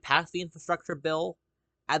fact that they passed the infrastructure bill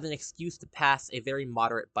as an excuse to pass a very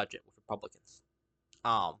moderate budget with Republicans.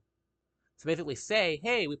 Um, so basically say,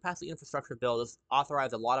 hey, we passed the infrastructure bill, this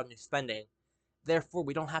authorized a lot of new spending, therefore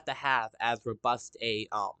we don't have to have as robust a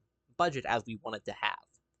budget as we wanted to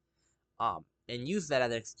have. And use that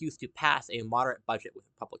as an excuse to pass a moderate budget with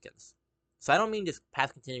Republicans. So I don't mean just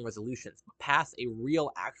pass continuing resolutions, but pass a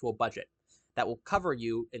real actual budget that will cover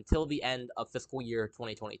you until the end of fiscal year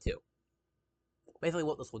 2022. Basically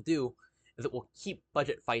what this will do is it will keep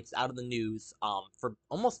budget fights out of the news for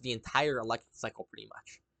almost the entire election cycle pretty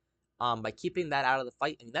much. By keeping that out of the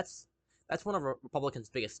fight, and that's one of Republicans'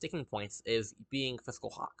 biggest sticking points is being fiscal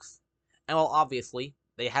hawks. And while obviously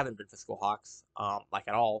they haven't been fiscal hawks, like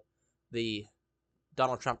at all, the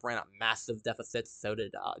Donald Trump ran up massive deficits, so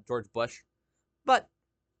did George Bush, but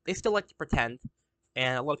they still like to pretend,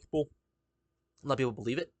 and a lot of people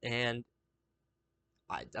believe it, and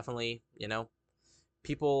I definitely,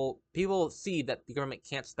 people see that the government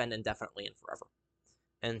can't spend indefinitely and forever,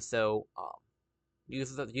 and so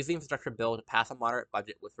use the infrastructure bill to pass a moderate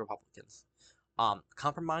budget with Republicans.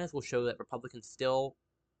 Compromise will show that Republicans still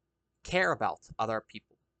care about other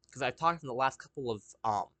people, because I've talked in the last couple of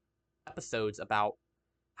episodes about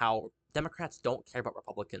how Democrats don't care about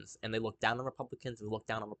Republicans, and they look down on Republicans and look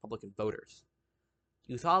down on Republican voters.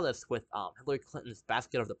 You saw this with Hillary Clinton's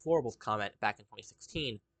basket of deplorables comment back in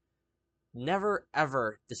 2016. Never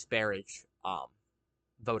ever disparage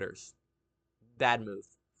voters. Bad move.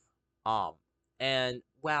 And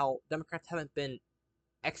while Democrats haven't been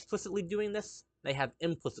explicitly doing this, they have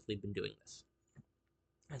implicitly been doing this,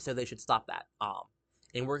 and so they should stop that.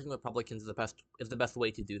 And working with Republicans is the best way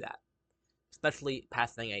to do that, especially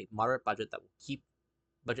passing a moderate budget that will keep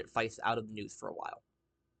budget fights out of the news for a while.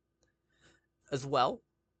 As well,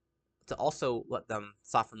 to also let them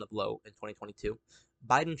soften the blow in 2022,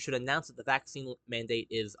 Biden should announce that the vaccine mandate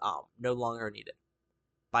is no longer needed.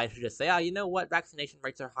 Biden should just say, you know what, vaccination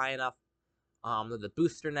rates are high enough. There's a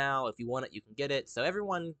booster now. If you want it, you can get it. So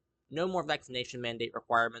everyone, no more vaccination mandate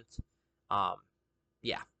requirements.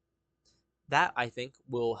 Yeah. That, I think,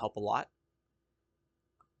 will help a lot.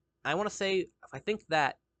 I want to say, I think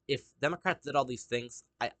that if Democrats did all these things,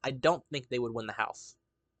 I don't think they would win the House.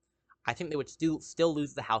 I think they would still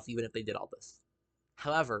lose the House even if they did all this.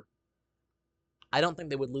 However, I don't think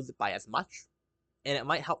they would lose it by as much, and it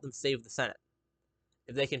might help them save the Senate.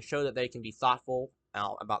 If they can show that they can be thoughtful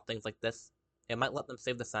about things like this, it might let them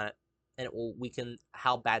save the Senate, and it will weaken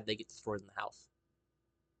how bad they get destroyed in the House.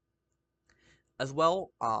 As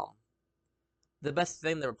well, the best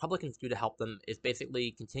thing the Republicans do to help them is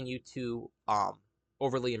basically continue to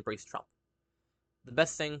overly embrace Trump. The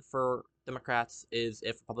best thing for Democrats is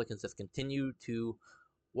if Republicans just continue to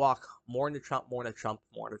walk more into Trump, more into Trump,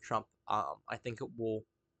 more into Trump. I think it will.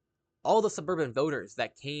 All the suburban voters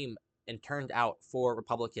that came and turned out for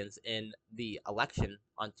Republicans in the election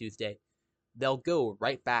on Tuesday, they'll go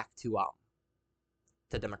right back to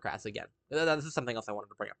Democrats again. This is something else I wanted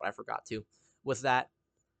to bring up, but I forgot to. Was that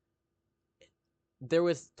there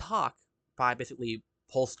was talk by basically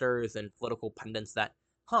pollsters and political pundits that,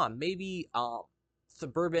 maybe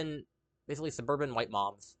suburban white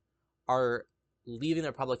moms are leaving the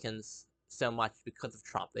Republicans so much because of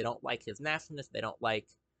Trump. They don't like his nastiness. They don't like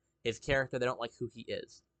his character. They don't like who he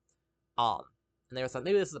is. And they were like,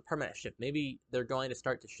 maybe this is a permanent shift. Maybe they're going to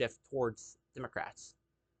start to shift towards Democrats.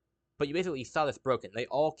 But you basically saw this broken. They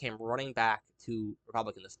all came running back to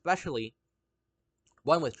Republicans, especially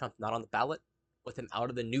one with Trump not on the ballot, with him out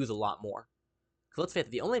of the news a lot more. Because let's face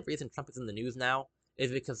it, the only reason Trump is in the news now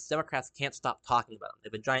is because Democrats can't stop talking about him. They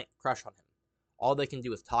have a giant crush on him. All they can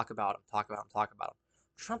do is talk about him, talk about him, talk about him.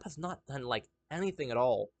 Trump has not done like anything at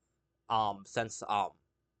all since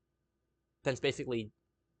basically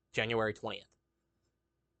January 20th.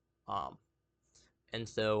 And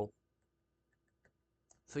so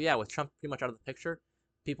yeah, with Trump pretty much out of the picture,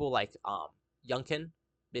 people like Youngkin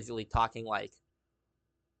basically talking like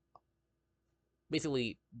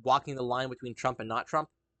basically walking the line between Trump and not Trump.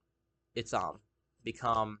 It's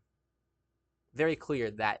become very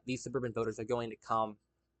clear that these suburban voters are going to come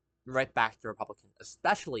right back to Republicans,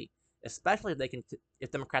 especially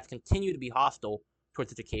if Democrats continue to be hostile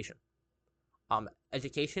towards education.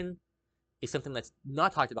 Education is something that's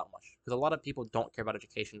not talked about much because a lot of people don't care about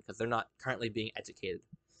education because they're not currently being educated.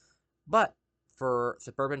 But for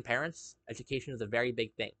suburban parents, education is a very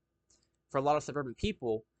big thing. For a lot of suburban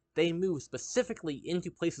people, they move specifically into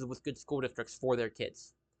places with good school districts for their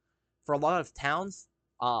kids. For a lot of towns,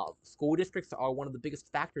 school districts are one of the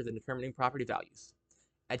biggest factors in determining property values.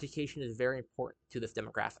 Education is very important to this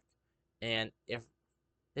demographic. And if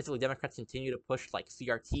basically Democrats continue to push like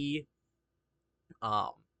CRT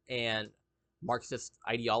um, and Marxist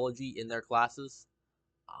ideology in their classes,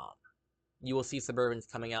 um, you will see suburbans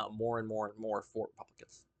coming out more and more and more for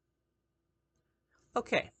Republicans.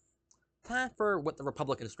 Okay, time for what the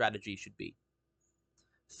Republican strategy should be.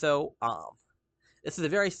 So, this is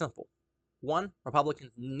very simple. One,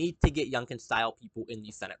 Republicans need to get Youngkin-style people in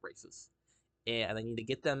these Senate races. And they need to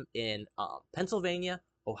get them in Pennsylvania,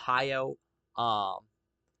 Ohio, um,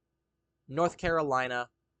 North Carolina,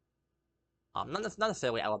 not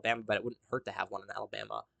necessarily Alabama, but it wouldn't hurt to have one in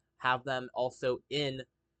Alabama. Have them also in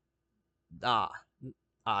uh,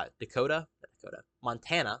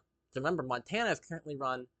 Montana. So remember, Montana is currently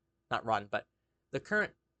not run, but the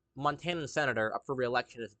current Montanan senator up for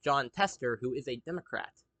re-election is Jon Tester, who is a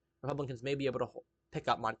Democrat. Republicans may be able to pick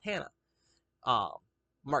up Montana.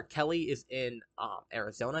 Mark Kelly is in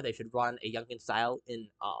Arizona. They should run a Youngkin style in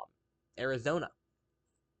Arizona.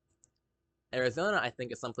 Arizona, I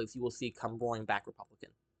think, is someplace you will see come roaring back Republican,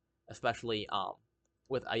 especially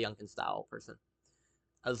with a Youngkin style person.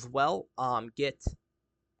 As well, get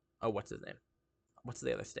what's his name? What's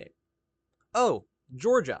the other state? Oh,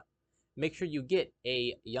 Georgia. Make sure you get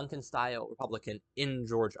a Youngkin style Republican in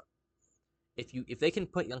Georgia. If they can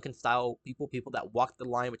put Youngkin style people that walk the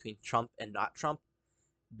line between Trump and not Trump,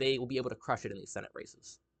 they will be able to crush it in these Senate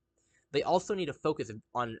races. They also need to focus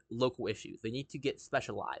on local issues. They need to get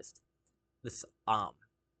specialized. This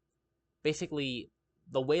basically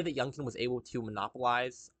the way that Youngkin was able to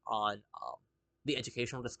monopolize on the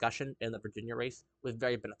educational discussion in the Virginia race was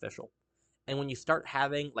very beneficial. And when you start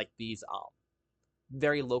having like these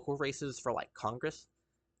very local races for like Congress,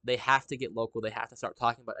 they have to get local. They have to start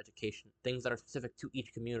talking about education, things that are specific to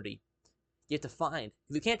each community. You have to find,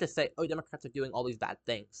 because you can't just say, oh, Democrats are doing all these bad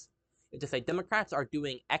things. You have to say, Democrats are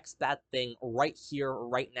doing X bad thing right here,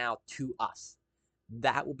 right now to us.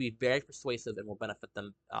 That will be very persuasive and will benefit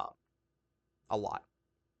them a lot.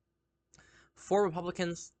 For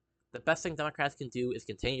Republicans, the best thing Democrats can do is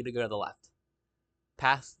continue to go to the left.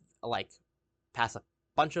 Pass a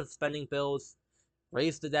bunch of spending bills,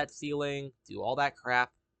 raise the debt ceiling, do all that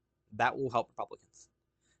crap. That will help Republicans.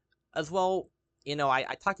 As well,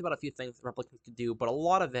 I talked about a few things that Republicans could do, but a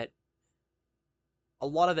lot of it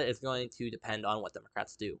is going to depend on what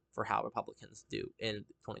Democrats do for how Republicans do in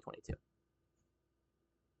 2022.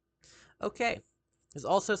 Okay, there's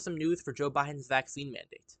also some news for Joe Biden's vaccine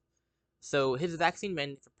mandate. So his vaccine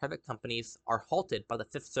mandate for private companies are halted by the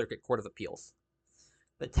Fifth Circuit Court of Appeals.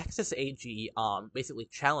 The Texas AG basically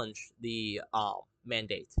challenged the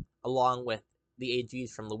mandate, along with the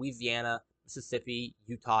AGs from Louisiana, Mississippi,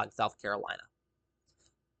 Utah, and South Carolina.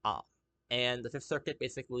 And the Fifth Circuit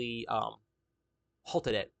basically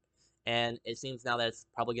halted it, and it seems now that it's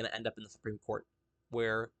probably going to end up in the Supreme Court,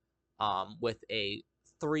 where with a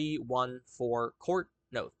 3-1-5 court,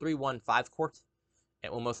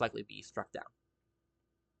 it will most likely be struck down.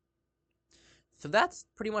 So that's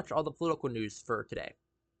pretty much all the political news for today.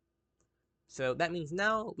 So that means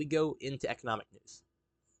now we go into economic news.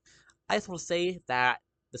 I just want to say that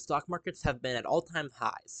the stock markets have been at all-time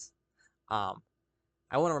highs.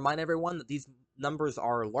 I want to remind everyone that these numbers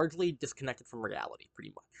are largely disconnected from reality,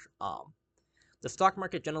 pretty much. The stock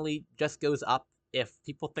market generally just goes up if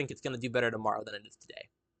people think it's going to do better tomorrow than it is today.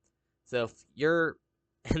 So if you're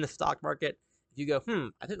in the stock market, if you go,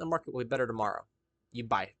 I think the market will be better tomorrow, you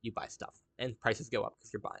buy stuff, and prices go up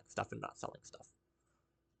because you're buying stuff and not selling stuff.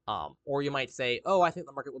 Or you might say, oh, I think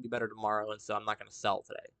the market will be better tomorrow, and so I'm not going to sell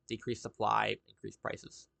today. Decrease supply, increase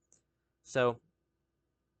prices. So,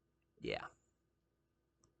 yeah.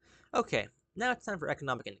 Okay, now it's time for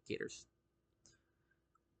economic indicators.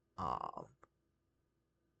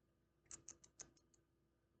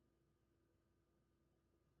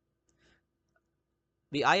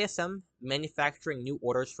 The ISM manufacturing new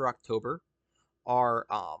orders for October are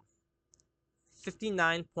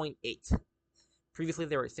 59.8. Previously,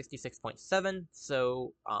 they were at 66.7,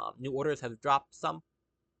 so new orders have dropped some.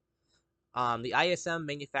 The ISM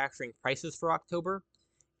manufacturing prices for October,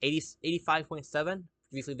 85.7.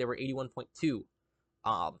 Previously, they were 81.2.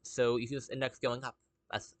 So you see this index going up.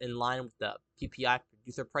 That's in line with the PPI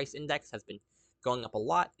producer price index has been going up a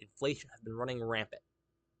lot. Inflation has been running rampant.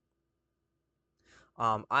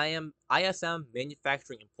 ISM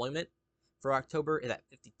manufacturing employment for October is at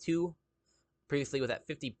 52. Previously was at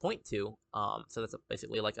 50.2. So that's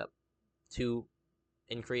basically like a 2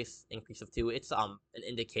 increase of 2. It's an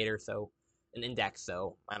indicator, so an index,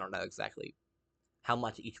 so I don't know exactly how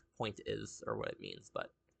much each point is or what it means,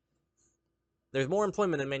 but there's more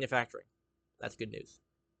employment in manufacturing. That's good news.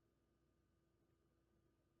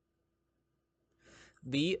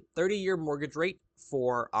 The 30-year mortgage rate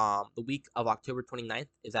for the week of October 29th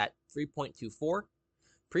is at 3.24.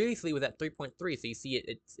 Previously was at 3.3, so you see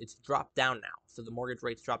it's dropped down now. So the mortgage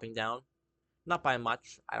rate's dropping down, not by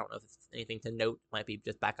much. I don't know if it's anything to note. Might be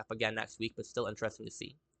just back up again next week, but still interesting to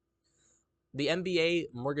see. The MBA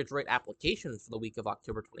mortgage rate applications for the week of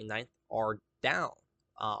October 29th are down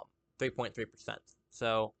 3.3%.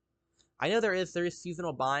 So I know there is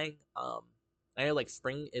seasonal buying. I know like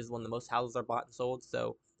spring is when the most houses are bought and sold,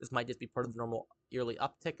 so this might just be part of the normal yearly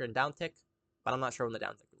uptick or downtick, but I'm not sure when the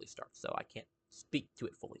downtick really starts, so I can't speak to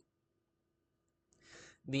it fully.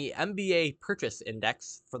 The MBA purchase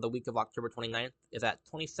index for the week of October 29th is at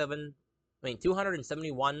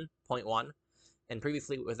 271.1, and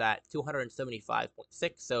previously it was at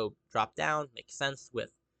 275.6, so drop down, makes sense with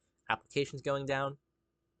applications going down.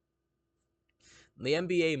 The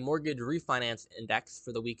MBA mortgage refinance index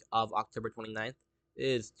for the week of October 29th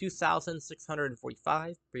is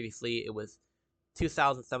 2,645. Previously it was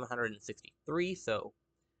 2,763, so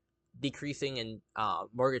decreasing in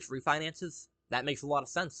mortgage refinances. That makes a lot of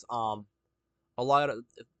sense. If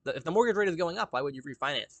the mortgage rate is going up, why would you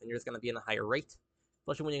refinance? And you're just going to be in a higher rate,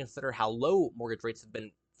 especially when you consider how low mortgage rates have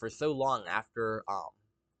been for so long after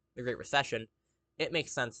the Great Recession. It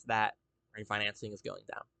makes sense that refinancing is going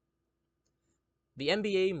down. The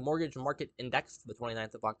MBA mortgage market index for the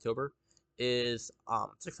 29th of October is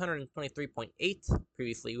 623.8.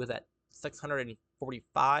 Previously it was at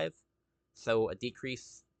 645, so a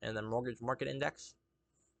decrease in the mortgage market index.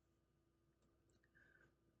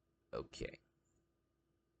 Okay.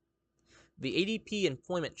 The ADP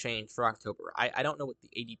employment change for October. I don't know what the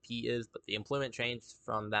ADP is, but the employment change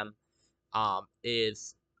from them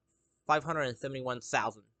is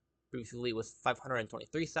 571,000. Previously it was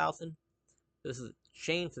 523,000. This is a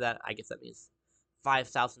change to that. I guess that means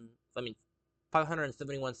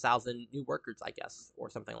 571,000 new workers, I guess,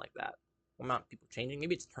 or something like that. Amount of people changing.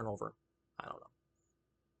 Maybe it's turnover. I don't know.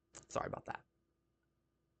 Sorry about that.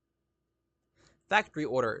 Factory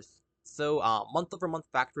orders. So month-over-month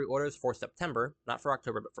factory orders for September, not for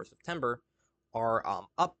October, but for September, are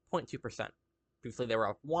up 0.2%. Previously they were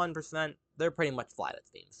up 1%. They're pretty much flat, it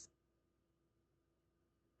seems.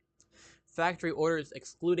 Factory orders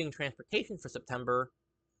excluding transportation for September,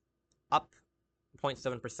 up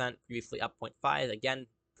 0.7%, previously up 0.5%, again,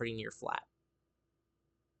 pretty near flat.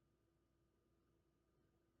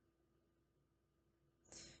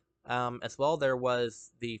 As well, there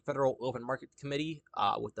was the Federal Open Market Committee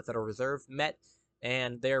with the Federal Reserve met,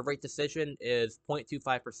 and their rate decision is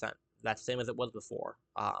 0.25%. That's the same as it was before.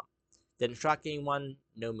 Didn't shock anyone,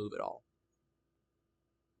 no move at all.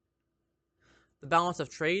 The balance of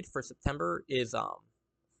trade for September is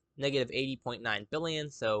negative 80.9 billion,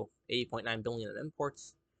 so 80.9 billion in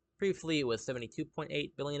imports. Previously, it was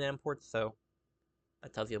 72.8 billion in imports, so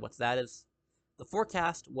that tells you what that is. The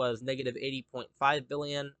forecast was negative 80.5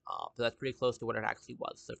 billion, so that's pretty close to what it actually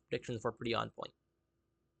was, so predictions were pretty on point.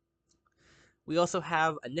 We also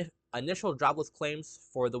have initial jobless claims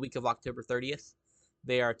for the week of October 30th.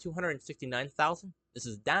 They are 269,000. This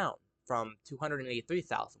is down from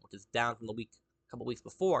 283,000, which is down from the couple weeks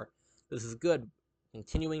before. This is good.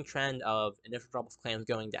 Continuing trend of initial jobless claims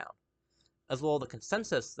going down. As well, the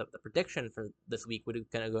consensus, the prediction for this week was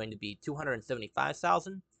going to be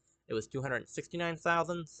 275,000. It was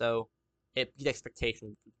 269,000, so it beat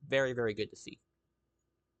expectations. Very, very good to see.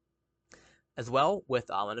 As well, with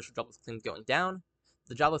initial jobless claims going down,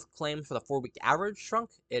 the jobless claims for the 4-week average shrunk.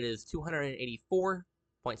 It is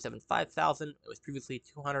 284.75 thousand. It was previously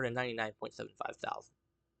 299.75 thousand.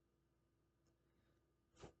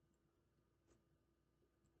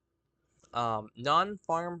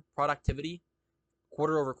 Non-farm productivity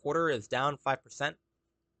quarter over quarter is down 5%.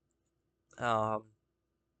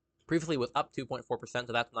 Previously was up 2.4%,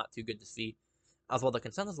 so that's not too good to see. As well, the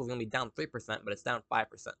consensus was going to be down 3%, but it's down 5%,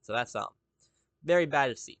 so that's very bad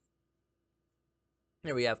to see.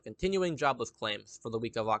 Here we have continuing jobless claims for the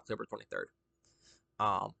week of October 23rd.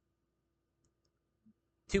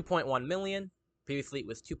 2.1 million. Previously it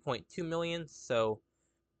was 2.2 million, so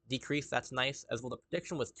decrease, that's nice. As well, the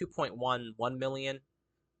prediction was 2.11 million.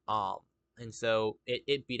 And so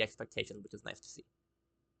it beat expectations, which is nice to see.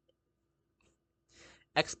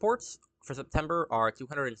 Exports for September are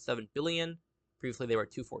 207 billion. Previously they were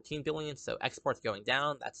 214 billion, so exports going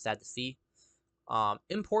down. That's sad to see.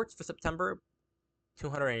 Imports for September,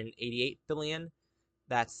 288 billion.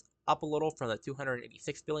 That's up a little from the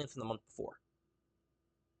 286 billion from the month before.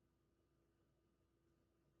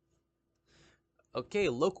 Okay,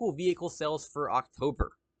 local vehicle sales for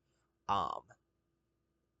October. Um,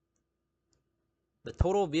 the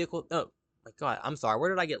total vehicle. Oh my God, I'm sorry. Where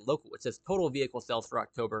did I get local? It says total vehicle sales for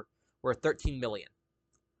October were 13 million,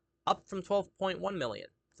 up from 12.1 million.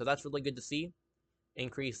 So that's really good to see.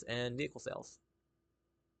 Increase in vehicle sales.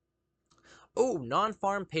 Oh,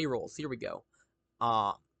 non-farm payrolls. Here we go.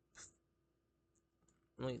 Uh,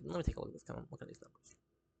 let me take a look at this. Come on, look at these numbers.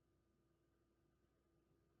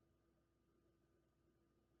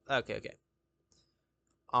 Okay.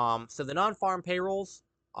 So the non-farm payrolls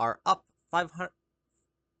are up 500,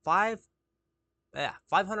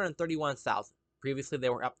 531,000. Previously, they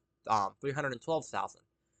were up 312,000.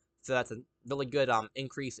 So that's a really good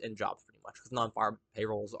increase in jobs, pretty much, because non-farm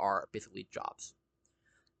payrolls are basically jobs.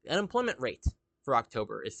 The unemployment rate for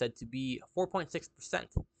October is said to be 4.6%,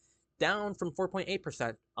 down from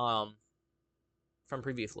 4.8% from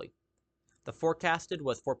previously. The forecasted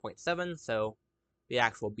was 4.7, so the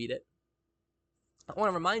actual beat it. I want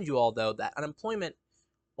to remind you all, though, that unemployment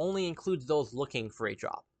only includes those looking for a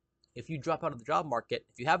job. If you drop out of the job market,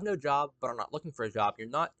 if you have no job but are not looking for a job, you're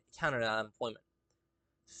not counted as unemployment.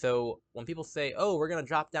 So when people say, oh, we're going to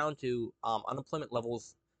drop down to unemployment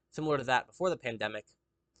levels similar to that before the pandemic,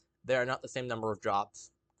 there are not the same number of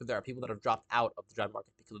jobs, because there are people that have dropped out of the job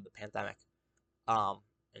market because of the pandemic.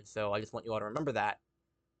 And so I just want you all to remember that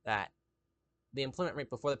the employment rate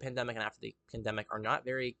before the pandemic and after the pandemic are not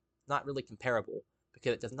really comparable,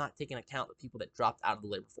 because it does not take into account the people that dropped out of the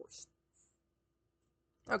labor force.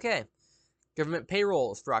 Okay, government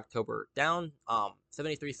payrolls for October down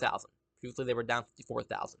 73,000. Previously they were down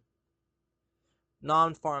 54,000.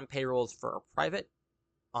 Non-farm payrolls for private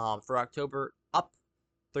for October up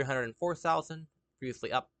 304,000.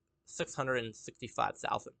 Previously up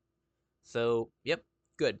 665,000. So yep,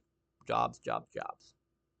 good. Jobs.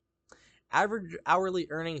 Average hourly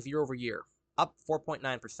earnings year over year up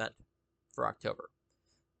 4.9% for October.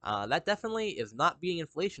 That definitely is not beating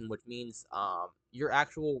inflation, which means your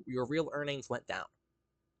real earnings went down.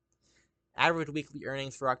 Average weekly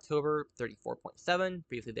earnings for October 34.7.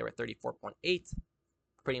 Previously they were 34.8,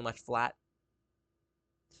 pretty much flat.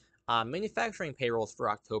 Manufacturing payrolls for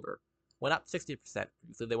October went up 60%.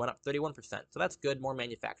 Previously they went up 31%, so that's good. More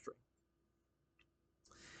manufacturing.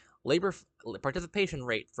 Labor participation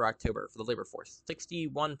rate for October for the labor force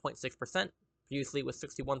 61.6%. Previously it was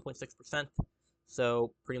 61.6%,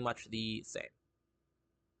 so pretty much the same.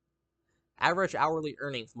 Average hourly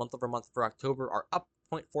earnings month over month for October are up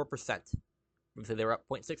 0.4%. Previously they were up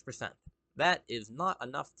 0.6%. That is not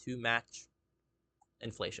enough to match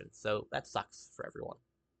inflation, so that sucks for everyone.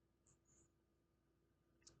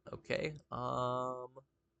 Okay.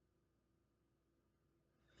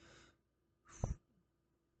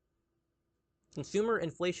 Consumer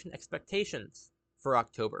inflation expectations for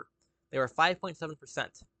October. They were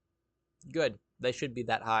 5.7%. Good. They should be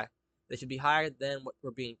that high. They should be higher than what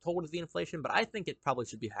we're being told is the inflation, but I think it probably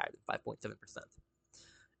should be higher than 5.7%.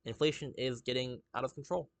 Inflation is getting out of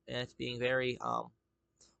control, and it's being very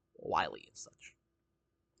wily and such.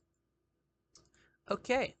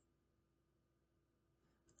 Okay.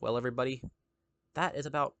 Well, everybody, that is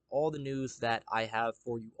about all the news that I have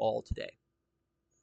for you all today.